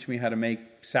trying to teach me how to make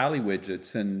Sally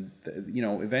widgets, and you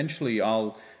know, eventually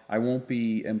I won't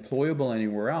be employable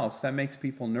anywhere else. That makes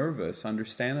people nervous,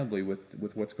 understandably,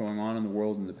 with what's going on in the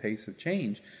world and the pace of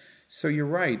change. So you're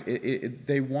right.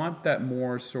 They want that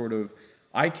more sort of,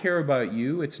 I care about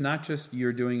you. It's not just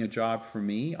you're doing a job for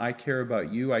me. I care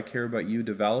about you. I care about you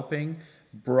developing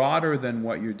broader than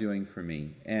what you're doing for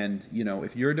me. And, you know,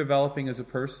 if you're developing as a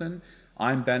person,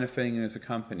 I'm benefiting as a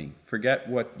company. Forget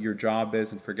what your job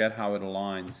is and forget how it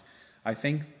aligns. I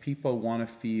think people want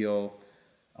to feel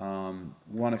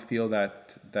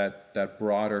that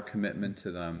broader commitment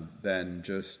to them than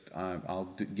just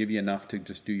give you enough to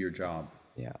just do your job.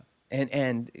 Yeah.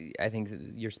 And I think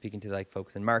you're speaking to like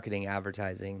folks in marketing,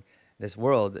 advertising, this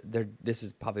world. This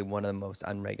is probably one of the most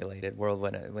unregulated world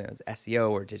when it's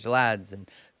SEO or digital ads and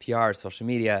PR, social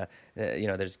media. You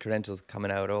know, there's credentials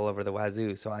coming out all over the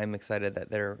wazoo. So I'm excited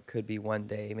that there could be one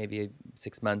day, maybe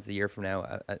 6 months, a year from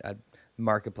now, a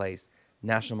marketplace,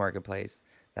 national marketplace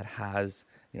that has,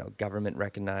 you know, government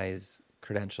recognized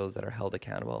credentials that are held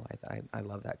accountable. I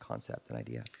love that concept and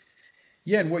idea.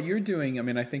 Yeah, and what you're doing, I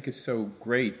mean, I think is so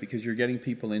great because you're getting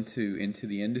people into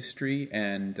the industry,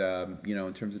 and you know,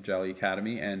 in terms of Jelly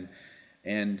Academy,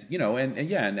 and you know,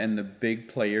 and the big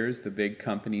players, the big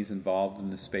companies involved in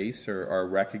the space are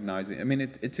recognizing. I mean,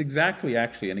 it's exactly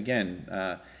actually, and again,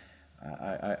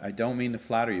 I don't mean to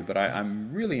flatter you, but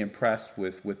I'm really impressed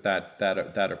with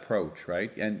that approach,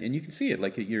 right? And you can see it,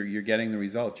 like you're getting the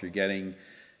results, you're getting,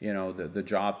 you know, the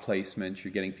job placements,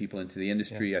 you're getting people into the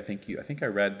industry. Yeah. I think I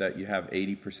read that you have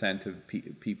 80% of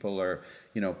people are,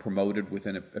 you know, promoted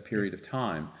within a period of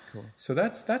time. That's cool. So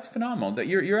that's phenomenal. That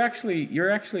you're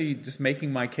actually just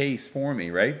making my case for me,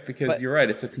 right? Because you're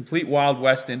right, it's a complete Wild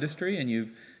West industry, and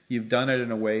you've done it in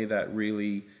a way that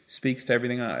really speaks to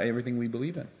everything we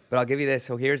believe in. But I'll give you this.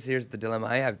 So here's the dilemma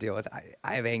I have to deal with.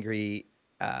 I have angry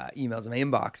emails in my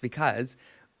inbox because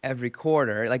every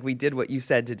quarter, like we did what you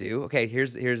said to do. Okay,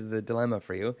 here's the dilemma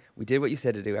for you. We did what you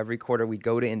said to do. Every quarter we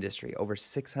go to industry. Over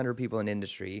 600 people in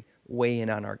industry weigh in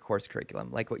on our course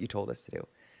curriculum, like what you told us to do.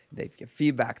 They give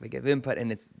feedback, they give input,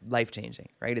 and it's life-changing,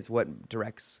 right? It's what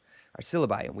directs our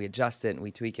syllabi, and we adjust it and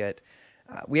we tweak it.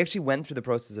 We actually went through the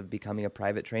process of becoming a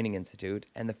private training institute,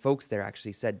 and the folks there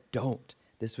actually said, don't.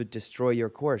 This would destroy your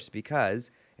course,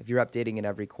 because if you're updating it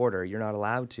every quarter, you're not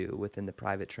allowed to within the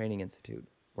private training institute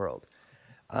world.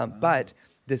 But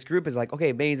this group is like, okay,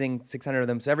 amazing, 600 of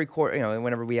them. So every quarter, you know,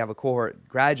 whenever we have a cohort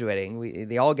graduating,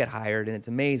 they all get hired, and it's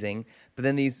amazing. But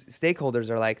then these stakeholders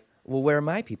are like, well, where are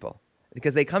my people?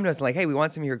 because they come to us and like, hey, we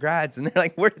want some of your grads. And they're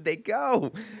like, where did they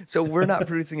go? So we're not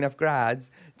producing enough grads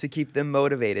to keep them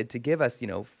motivated to give us,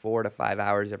 4 to 5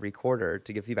 hours every quarter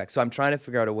to give feedback. So I'm trying to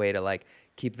figure out a way to like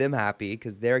keep them happy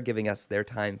because they're giving us their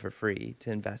time for free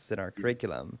to invest in our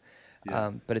curriculum.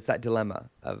 Yeah. But it's that dilemma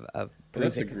of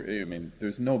producing.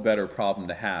 There's no better problem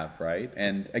to have, right?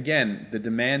 And again, the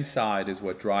demand side is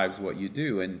what drives what you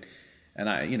do. And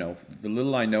I, the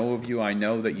little I know of you, I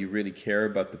know that you really care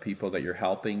about the people that you're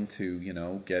helping to,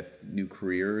 get new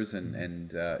careers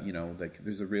and like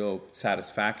there's a real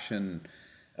satisfaction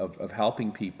of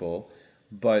helping people.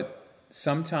 But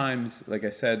sometimes, like I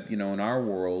said, in our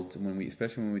world,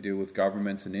 especially when we deal with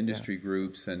governments and industry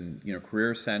groups and,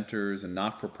 career centers and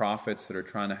not-for-profits that are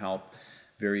trying to help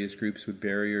various groups with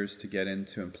barriers to get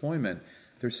into employment,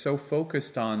 they're so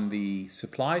focused on the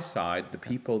supply side, the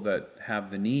people that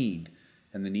have the need,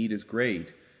 and the need is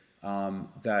great,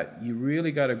 that you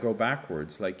really got to go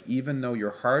backwards. Like, even though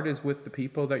your heart is with the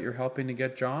people that you're helping to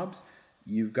get jobs,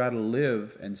 you've got to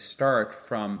live and start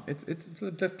from, it's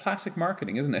the classic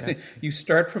marketing, isn't it? Yeah. You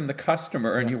start from the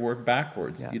customer and you work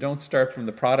backwards. Yeah. You don't start from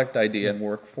the product idea and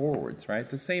work forwards, right?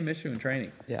 The same issue in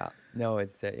training. Yeah, no,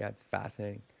 it's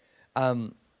fascinating.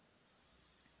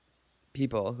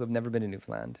 People who have never been to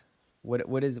Newfoundland,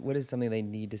 what is something they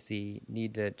need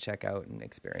to check out and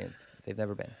experience if they've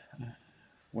never been?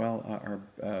 Well,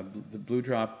 the Blue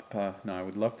Drop. I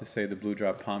would love to say the Blue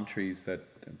Drop palm trees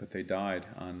but they died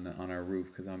on our roof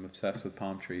because I'm obsessed with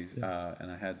palm trees,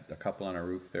 and I had a couple on our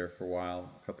roof there for a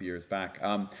while, a couple years back.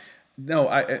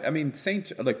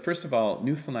 First of all,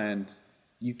 Newfoundland,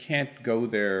 you can't go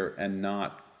there and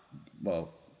not.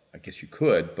 Well, I guess you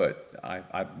could, but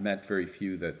I've met very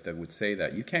few that would say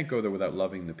that. You can't go there without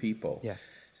loving the people. Yes.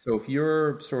 So if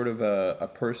you're sort of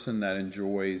a person that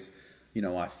enjoys,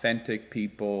 authentic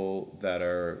people that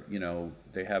are,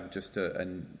 they have just a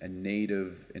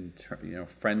native,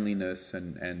 friendliness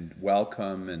and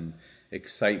welcome and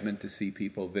excitement to see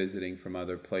people visiting from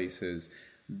other places.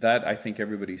 That, I think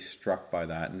everybody's struck by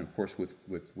that. And of course,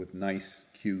 with nice,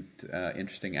 cute,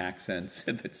 interesting accents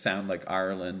that sound like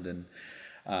Ireland and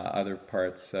other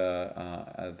parts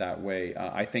that way.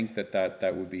 I think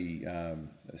that would be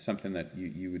something that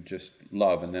you would just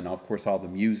love. And then, of course, all the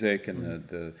music and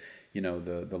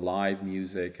the live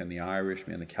music and the Irish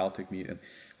and the Celtic music.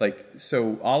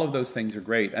 So all of those things are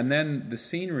great. And then the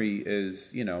scenery is,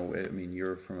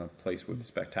 you're from a place with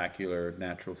spectacular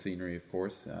natural scenery, of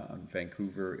course,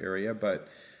 Vancouver area. But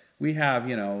we have,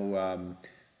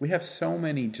 we have so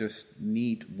many just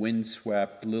neat,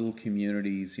 windswept little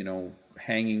communities,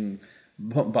 hanging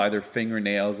by their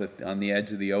fingernails on the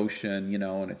edge of the ocean,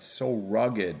 and it's so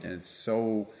rugged and it's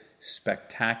so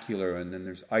spectacular. And then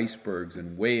there's icebergs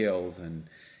and whales and,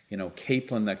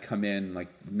 capelin that come in, like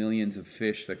millions of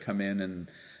fish that come in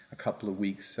a couple of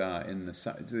weeks in the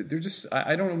sun. They're just,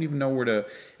 I don't even know where to.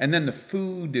 And then the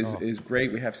food is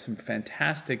great. We have some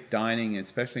fantastic dining,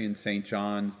 especially in St.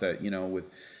 John's, that, with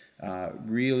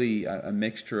really a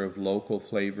mixture of local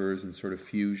flavors and sort of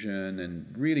fusion, and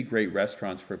really great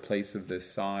restaurants for a place of this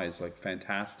size, like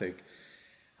fantastic.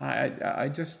 I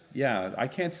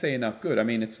can't say enough good.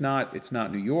 It's not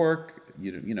New York,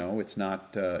 it's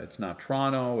not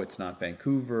Toronto, it's not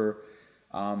Vancouver.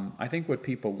 I think what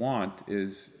people want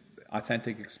is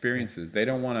authentic experiences. They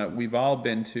don't want to. We've all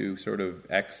been to sort of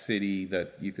X city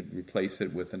that you could replace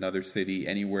it with another city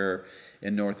anywhere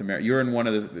in North America. You're in one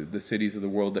of the cities of the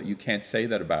world that you can't say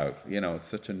that about. It's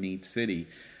such a neat city.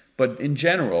 But in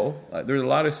general, there are a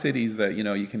lot of cities that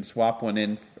you can swap one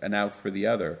in and out for the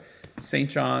other. St.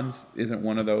 John's isn't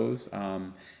one of those.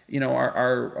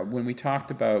 Our when we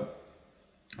talked about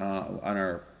on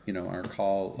our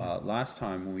call last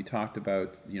time, when we talked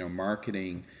about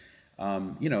marketing.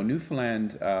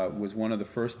 Newfoundland was one of the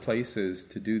first places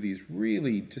to do these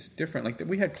really just different,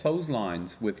 we had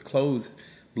clotheslines with clothes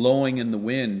blowing in the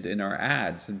wind in our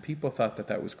ads, and people thought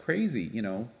that was crazy,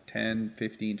 10,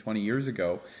 15, 20 years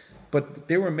ago. But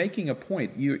they were making a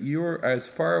point. You're as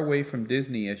far away from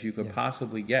Disney as you could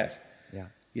possibly get.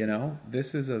 Yeah.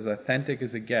 This is as authentic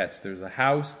as it gets. There's a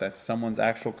house that's someone's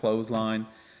actual clothesline,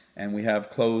 and we have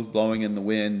clothes blowing in the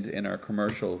wind in our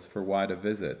commercials for why to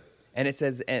visit. And it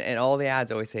says, and all the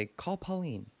ads always say, call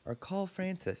Pauline or call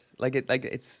Francis.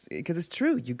 It's because it's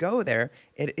true. You go there,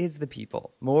 it is the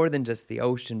people more than just the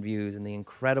ocean views and the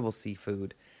incredible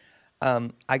seafood.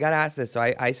 I got asked this, so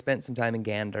I spent some time in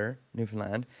Gander,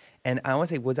 Newfoundland, and I want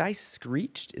to say, was I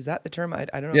screeched? Is that the term? I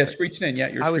don't know. Yeah, screeched in. Yeah,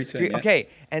 you're screeched in. Yeah. Okay,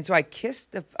 and so I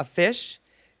kissed a fish,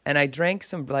 and I drank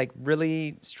some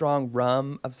really strong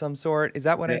rum of some sort. Is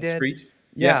that what I did? Screech.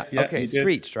 Yeah. Okay,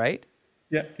 screeched, right?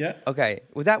 Yeah. Okay.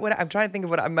 Was that what I'm trying to think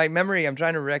of? My memory? I'm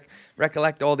trying to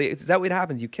recollect all the. Is that what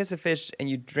happens? You kiss a fish and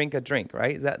you drink a drink,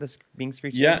 right? Is that this being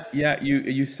screeched? Yeah.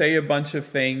 You say a bunch of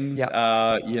things, Yeah.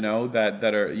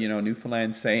 that are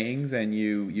Newfoundland sayings, and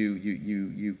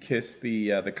you kiss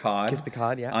the cod. Kiss the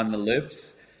cod, yeah. On the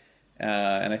lips.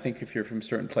 And I think if you're from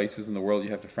certain places in the world,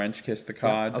 you have to French kiss the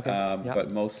cod. Yeah, okay.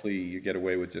 But mostly you get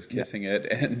away with just kissing it,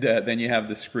 and then you have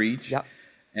the screech. Yeah.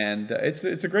 And it's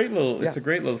a great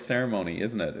little ceremony,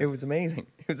 isn't it? It was amazing.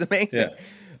 It was amazing. Yeah.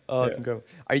 Oh, it's incredible.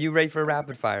 Are you ready for a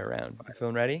rapid fire round? You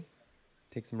feeling ready?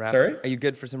 Take some rapid. Sorry? Are you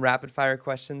good for some rapid fire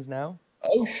questions now?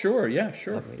 Oh, sure. Yeah,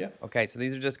 sure. Lovely. Yeah. Okay, so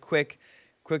these are just quick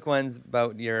ones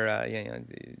about your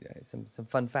some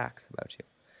fun facts about you.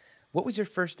 What was your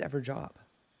first ever job?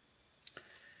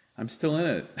 I'm still in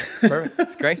it. Perfect.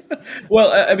 That's great.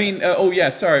 Well,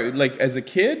 sorry. Like as a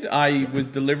kid, I was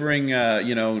delivering,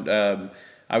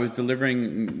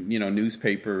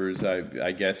 newspapers,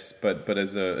 I guess. But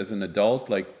as an adult,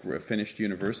 like finished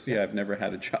university, I've never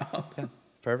had a job. Yeah,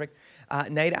 it's perfect.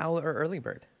 Night owl or early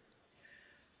bird?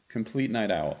 Complete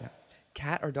night owl. Yeah.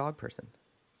 Cat or dog person?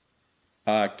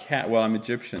 Cat. Well, I'm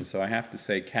Egyptian, so I have to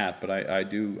say cat. But I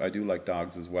do like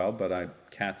dogs as well.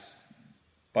 But cats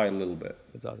by a little bit.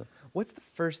 That's awesome. What's the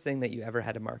first thing that you ever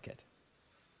had to market?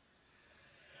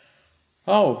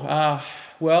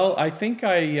 Well, I think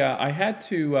I had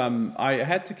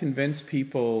to convince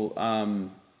people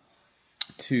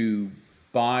to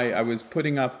buy. I was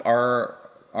putting up our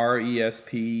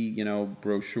RESP,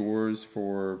 brochures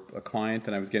for a client,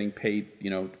 and I was getting paid,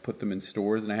 to put them in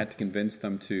stores, and I had to convince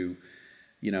them to,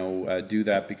 do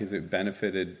that because it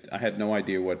benefited. I had no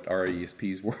idea what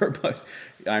RESPs were, but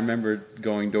I remember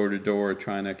going door to door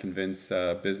trying to convince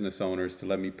business owners to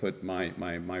let me put my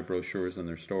brochures in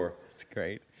their store. That's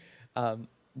great.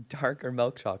 Dark or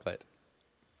milk chocolate?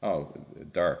 Oh,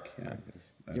 dark. Yeah,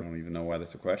 I don't even know why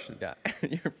that's a question. Yeah.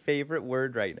 Your favorite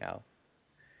word right now?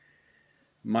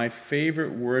 My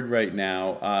favorite word right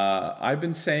now, I've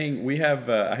been saying,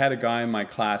 I had a guy in my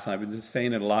class, and I've been just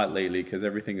saying it a lot lately because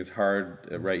everything is hard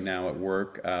right now at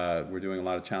work. We're doing a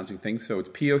lot of challenging things. So it's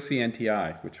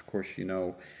POCNTI, which of course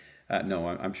no,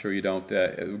 I'm sure you don't.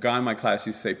 A guy in my class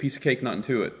used to say, piece of cake, nothing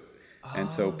to it.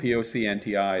 And so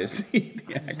POCNTI is the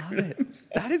acronym.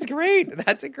 That is great.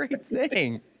 That's a great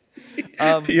saying.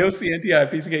 POCNTI,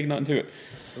 piece of cake, nothing to it.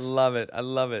 Love it. I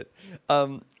love it.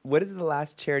 What is the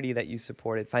last charity that you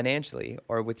supported financially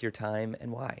or with your time,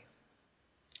 and why?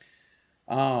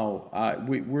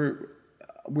 We're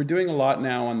doing a lot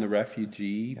now on the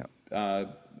refugee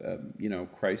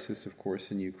crisis, of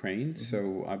course, in Ukraine. Mm-hmm.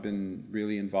 So I've been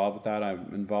really involved with that.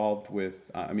 I'm involved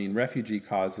with, refugee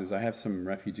causes. I have some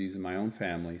refugees in my own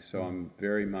family, so I'm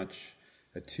very much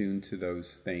attuned to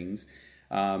those things.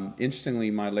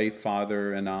 Interestingly, my late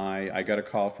father and I got a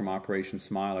call from Operation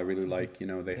Smile. I really like,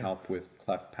 they help with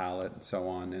cleft palate and so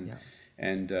on.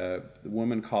 And the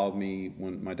woman called me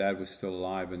when my dad was still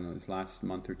alive in his last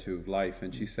month or two of life.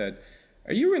 And she said,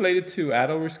 "Are you related to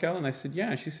Adol Riskel?" And I said,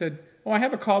 "Yeah." She said, "Oh, I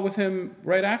have a call with him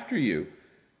right after you."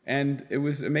 And it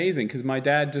was amazing because my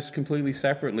dad just completely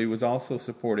separately was also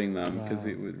supporting them because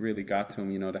it really got to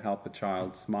him, to help a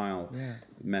child smile. Yeah.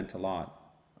 It meant a lot.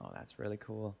 Oh, that's really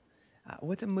cool.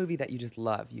 What's a movie that you just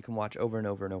love? You can watch over and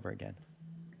over and over again.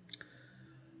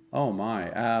 Oh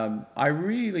my! I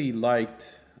really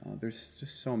liked. There's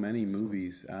just so many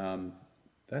movies.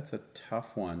 That's a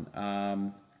tough one.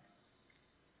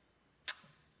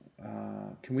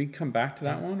 Can we come back to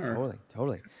that one? Or?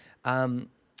 Totally.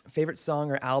 Favorite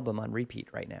song or album on repeat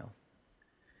right now?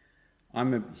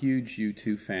 I'm a huge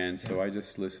U2 fan, so I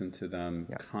just listen to them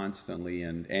constantly,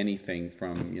 and anything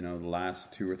from the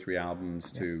last 2 or 3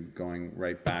 albums to going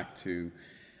right back to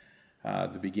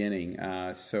the beginning.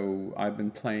 So I've been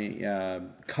playing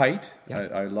Kite.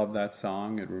 I love that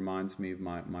song. It reminds me of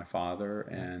my father,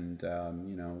 and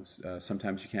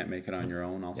Sometimes You Can't Make It on Your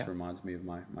Own also reminds me of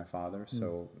my father.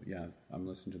 So I'm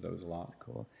listening to those a lot. That's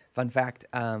cool. Fun fact: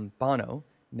 Bono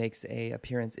makes a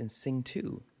appearance in Sing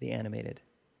 2, the animated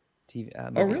TV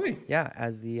movie. Oh, really? Yeah,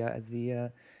 as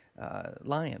the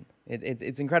lion.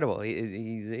 It's incredible.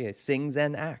 He sings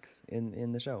and acts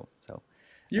in the show. So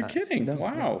you're kidding? No,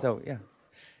 wow. So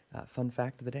fun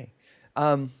fact of the day.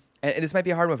 And this might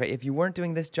be a hard one for you. If you weren't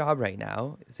doing this job right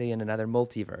now, say in another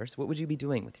multiverse, what would you be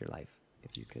doing with your life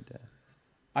if you could?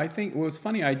 I think it's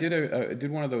funny. I did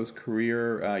one of those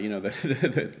career,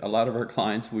 that a lot of our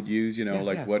clients would use.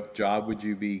 What job would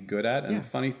you be good at? And the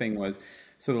funny thing was,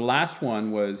 so the last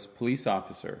one was police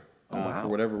officer. For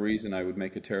whatever reason, I would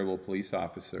make a terrible police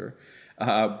officer.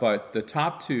 But the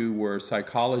top 2 were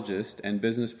psychologist and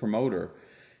business promoter.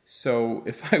 So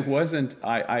if I wasn't,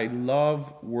 I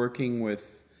love working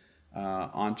with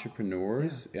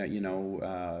entrepreneurs. I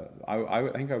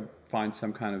think I'd find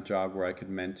some kind of job where I could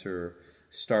mentor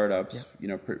startups,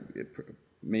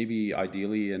 maybe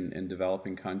ideally in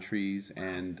developing countries,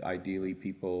 and ideally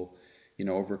people,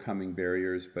 overcoming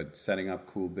barriers, but setting up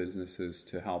cool businesses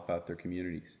to help out their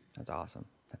communities. That's awesome.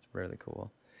 That's really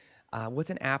cool.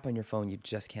 What's an app on your phone you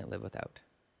just can't live without?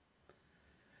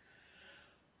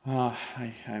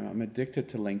 I'm addicted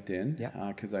to LinkedIn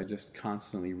because I just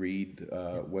constantly read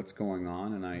what's going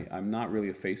on, and I'm not really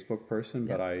a Facebook person,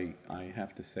 but I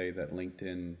have to say that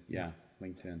LinkedIn.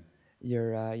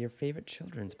 Your favorite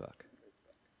children's book?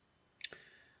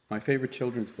 My favorite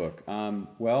children's book.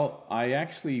 Well, I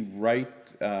actually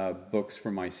write books for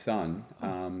my son,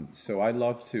 so I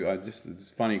love to.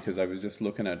 It's funny because I was just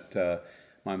looking at.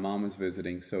 My mom was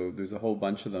visiting, so there's a whole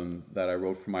bunch of them that I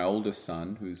wrote for my oldest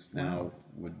son, who's now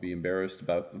would be embarrassed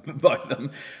by them.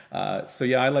 So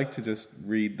yeah, I like to just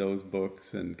read those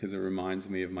books, and because it reminds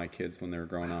me of my kids when they were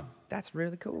growing up. That's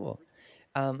really cool.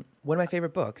 One of my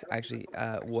favorite books actually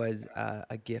was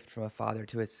a gift from a father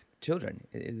to his children.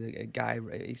 A guy,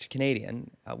 he's Canadian,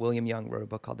 William Young, wrote a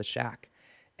book called The Shack,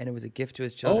 and it was a gift to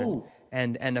his children. Oh,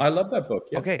 and I love that book.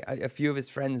 Yeah. Okay, a few of his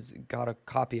friends got a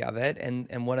copy of it,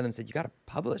 and one of them said, "You got to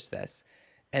publish this,"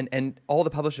 and all the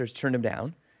publishers turned him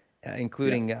down,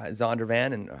 including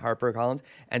Zondervan and HarperCollins,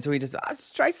 and so he just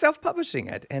try self-publishing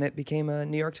it, and it became a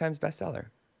New York Times bestseller.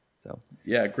 So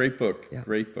yeah, great book,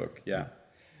 great book. Yeah.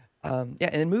 And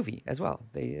a movie as well.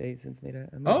 They since made a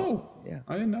movie. Oh, yeah.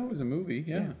 I didn't know it was a movie.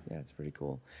 Yeah, it's pretty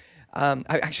cool. I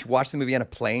actually watched the movie on a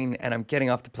plane, and I'm getting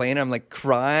off the plane, and I'm like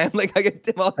crying, like I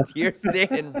get all tears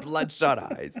stained and bloodshot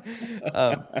eyes.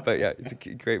 But yeah, it's a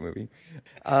great movie.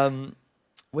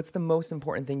 What's the most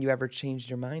important thing you ever changed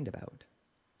your mind about?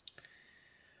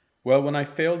 Well, when I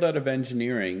failed out of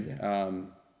engineering,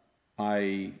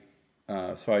 I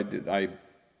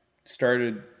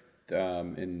started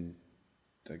in,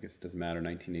 I guess it doesn't matter,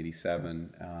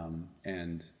 1987,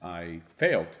 and I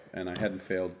failed, and I hadn't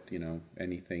failed,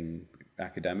 anything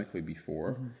academically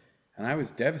before, and I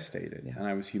was devastated, and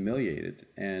I was humiliated,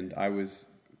 and I was,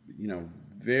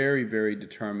 very, very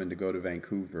determined to go to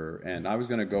Vancouver, and I was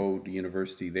going to go to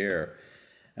university there,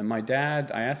 and I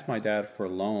asked my dad for a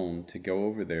loan to go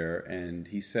over there, and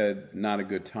he said not a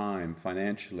good time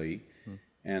financially,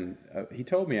 and he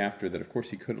told me after that, of course,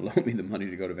 he couldn't loan me the money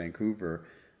to go to Vancouver.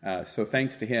 So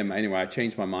thanks to him, anyway, I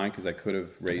changed my mind because I could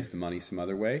have raised the money some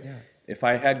other way. Yeah. If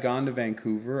I had gone to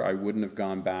Vancouver, I wouldn't have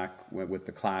gone back with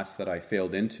the class that I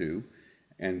failed into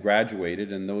and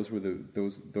graduated, and those were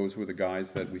the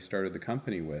guys that we started the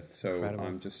company with. So incredible.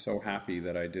 I'm just so happy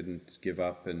that I didn't give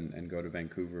up and go to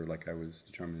Vancouver like I was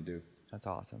determined to do. That's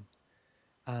awesome.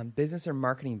 Business or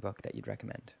marketing book that you'd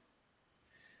recommend?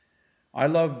 I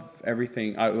love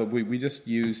everything. We just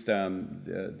used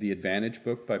the Advantage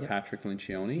book by Patrick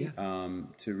Lencioni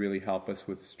to really help us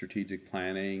with strategic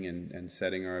planning and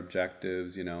setting our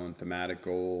objectives, and thematic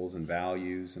goals and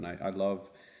values. And I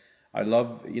love,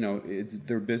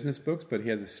 they're business books, but he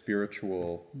has a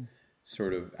spiritual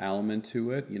sort of element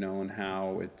to it, and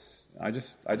how I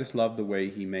just love the way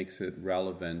he makes it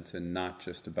relevant and not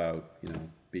just about,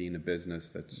 being a business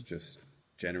that's just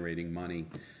generating money.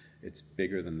 It's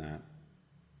bigger than that.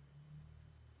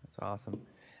 That's awesome.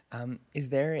 Is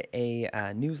there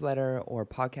a newsletter or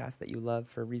podcast that you love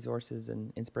for resources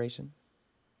and inspiration?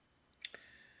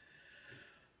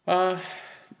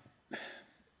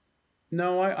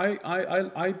 No,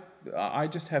 I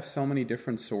just have so many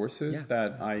different sources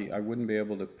that I wouldn't be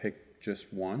able to pick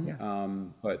just one.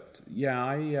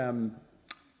 Yeah.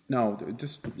 No,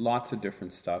 just lots of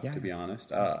different stuff, to be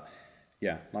honest.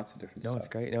 Lots of different stuff. No,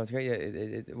 it's great.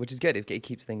 It, which is good. It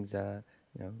keeps things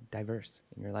diverse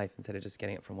in your life instead of just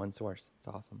getting it from one source. It's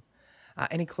awesome.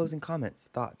 Any closing comments,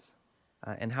 thoughts,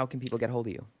 and how can people get hold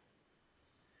of you?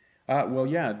 I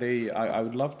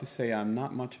would love to say I'm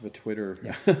not much of a Twitter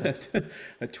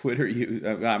a Twitter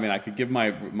user. I mean, I could give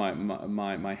my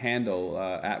handle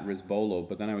at Risbolo,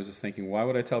 but then I was just thinking, why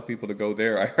would I tell people to go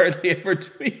there? I hardly ever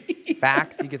tweet.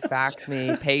 Fax, you could fax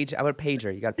me. Page, how about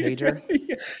pager? You got a pager?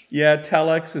 Yeah,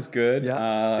 telex is good.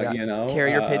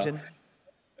 Carrier pigeon.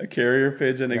 A carrier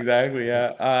pigeon, exactly,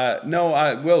 yeah.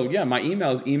 My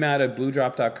email is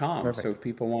emad@bluedrop.com. Perfect. So if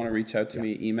people want to reach out to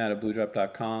me,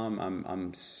 emad@bluedrop.com.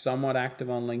 I'm somewhat active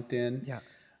on LinkedIn. Yeah.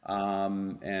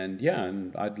 I'm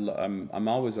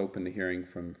always open to hearing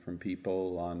from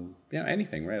people on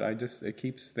anything, right? It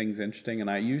keeps things interesting,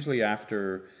 and I usually,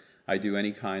 after I do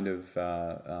any kind of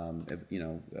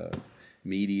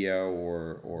media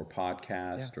or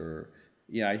podcast or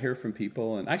I hear from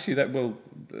people, and actually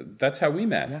that's how we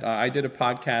met. Yeah. I did a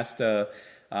podcast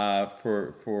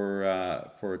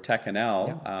for Tech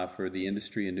NL for the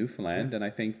industry in Newfoundland, and I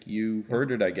think you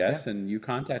heard it, I guess, and you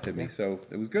contacted me, so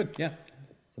it was good. Yeah,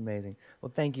 it's amazing.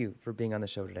 Well, thank you for being on the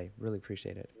show today. Really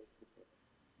appreciate it.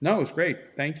 No, it was great.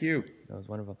 Thank you. That was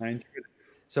wonderful. I enjoyed it.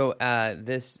 So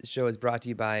this show is brought to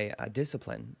you by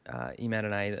Discipline. Emad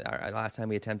and I, our last time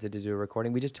we attempted to do a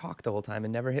recording, we just talked the whole time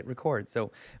and never hit record.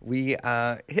 So we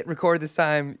hit record this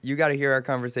time. You got to hear our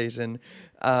conversation.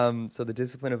 So the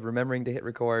discipline of remembering to hit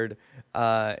record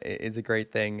is a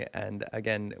great thing. And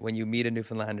again, when you meet a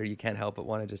Newfoundlander, you can't help but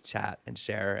want to just chat and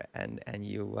share. And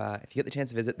you, if you get the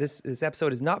chance to visit, this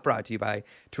episode is not brought to you by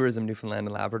Tourism Newfoundland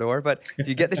and Labrador, but if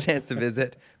you get the chance to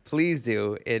visit, please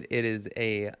do. It is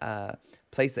a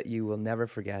place that you will never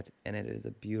forget, and it is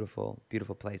a beautiful,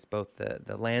 beautiful place, both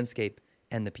the landscape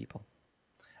and the people.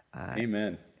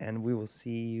 Amen. And we will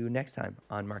see you next time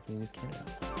on Marketing News Canada.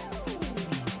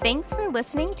 Thanks for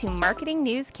listening to Marketing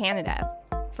News Canada.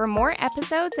 For more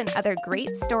episodes and other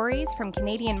great stories from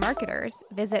Canadian marketers,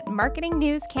 visit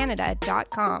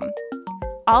marketingnewscanada.com.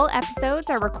 All episodes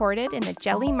are recorded in the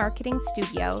Jelly Marketing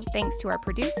Studio thanks to our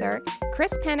producer,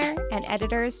 Chris Penner, and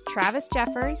editors Travis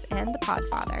Jeffers and The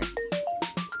Podfather.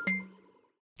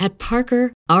 At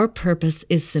Parker, our purpose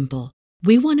is simple.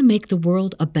 We want to make the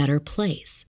world a better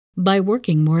place by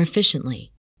working more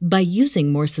efficiently, by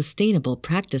using more sustainable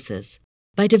practices,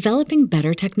 by developing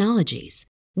better technologies.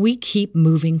 We keep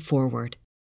moving forward.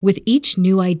 With each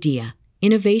new idea,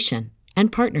 innovation,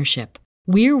 and partnership,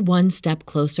 we're one step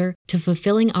closer to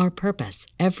fulfilling our purpose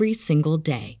every single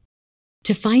day.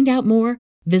 To find out more,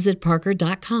 visit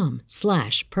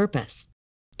parker.com/purpose.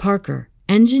 Parker,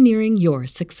 engineering your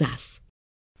success.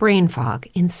 Brain fog,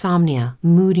 insomnia,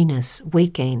 moodiness,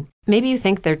 weight gain. Maybe you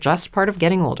think they're just part of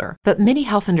getting older, but MIDI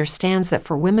Health understands that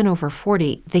for women over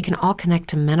 40, they can all connect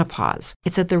to menopause.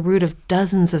 It's at the root of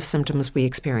dozens of symptoms we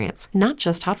experience, not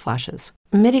just hot flashes.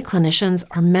 MIDI clinicians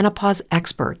are menopause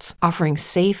experts, offering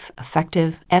safe,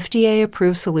 effective,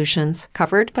 FDA-approved solutions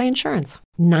covered by insurance.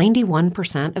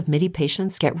 91% of MIDI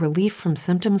patients get relief from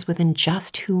symptoms within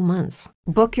just 2 months.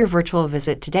 Book your virtual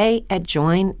visit today at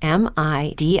joinmidi.com.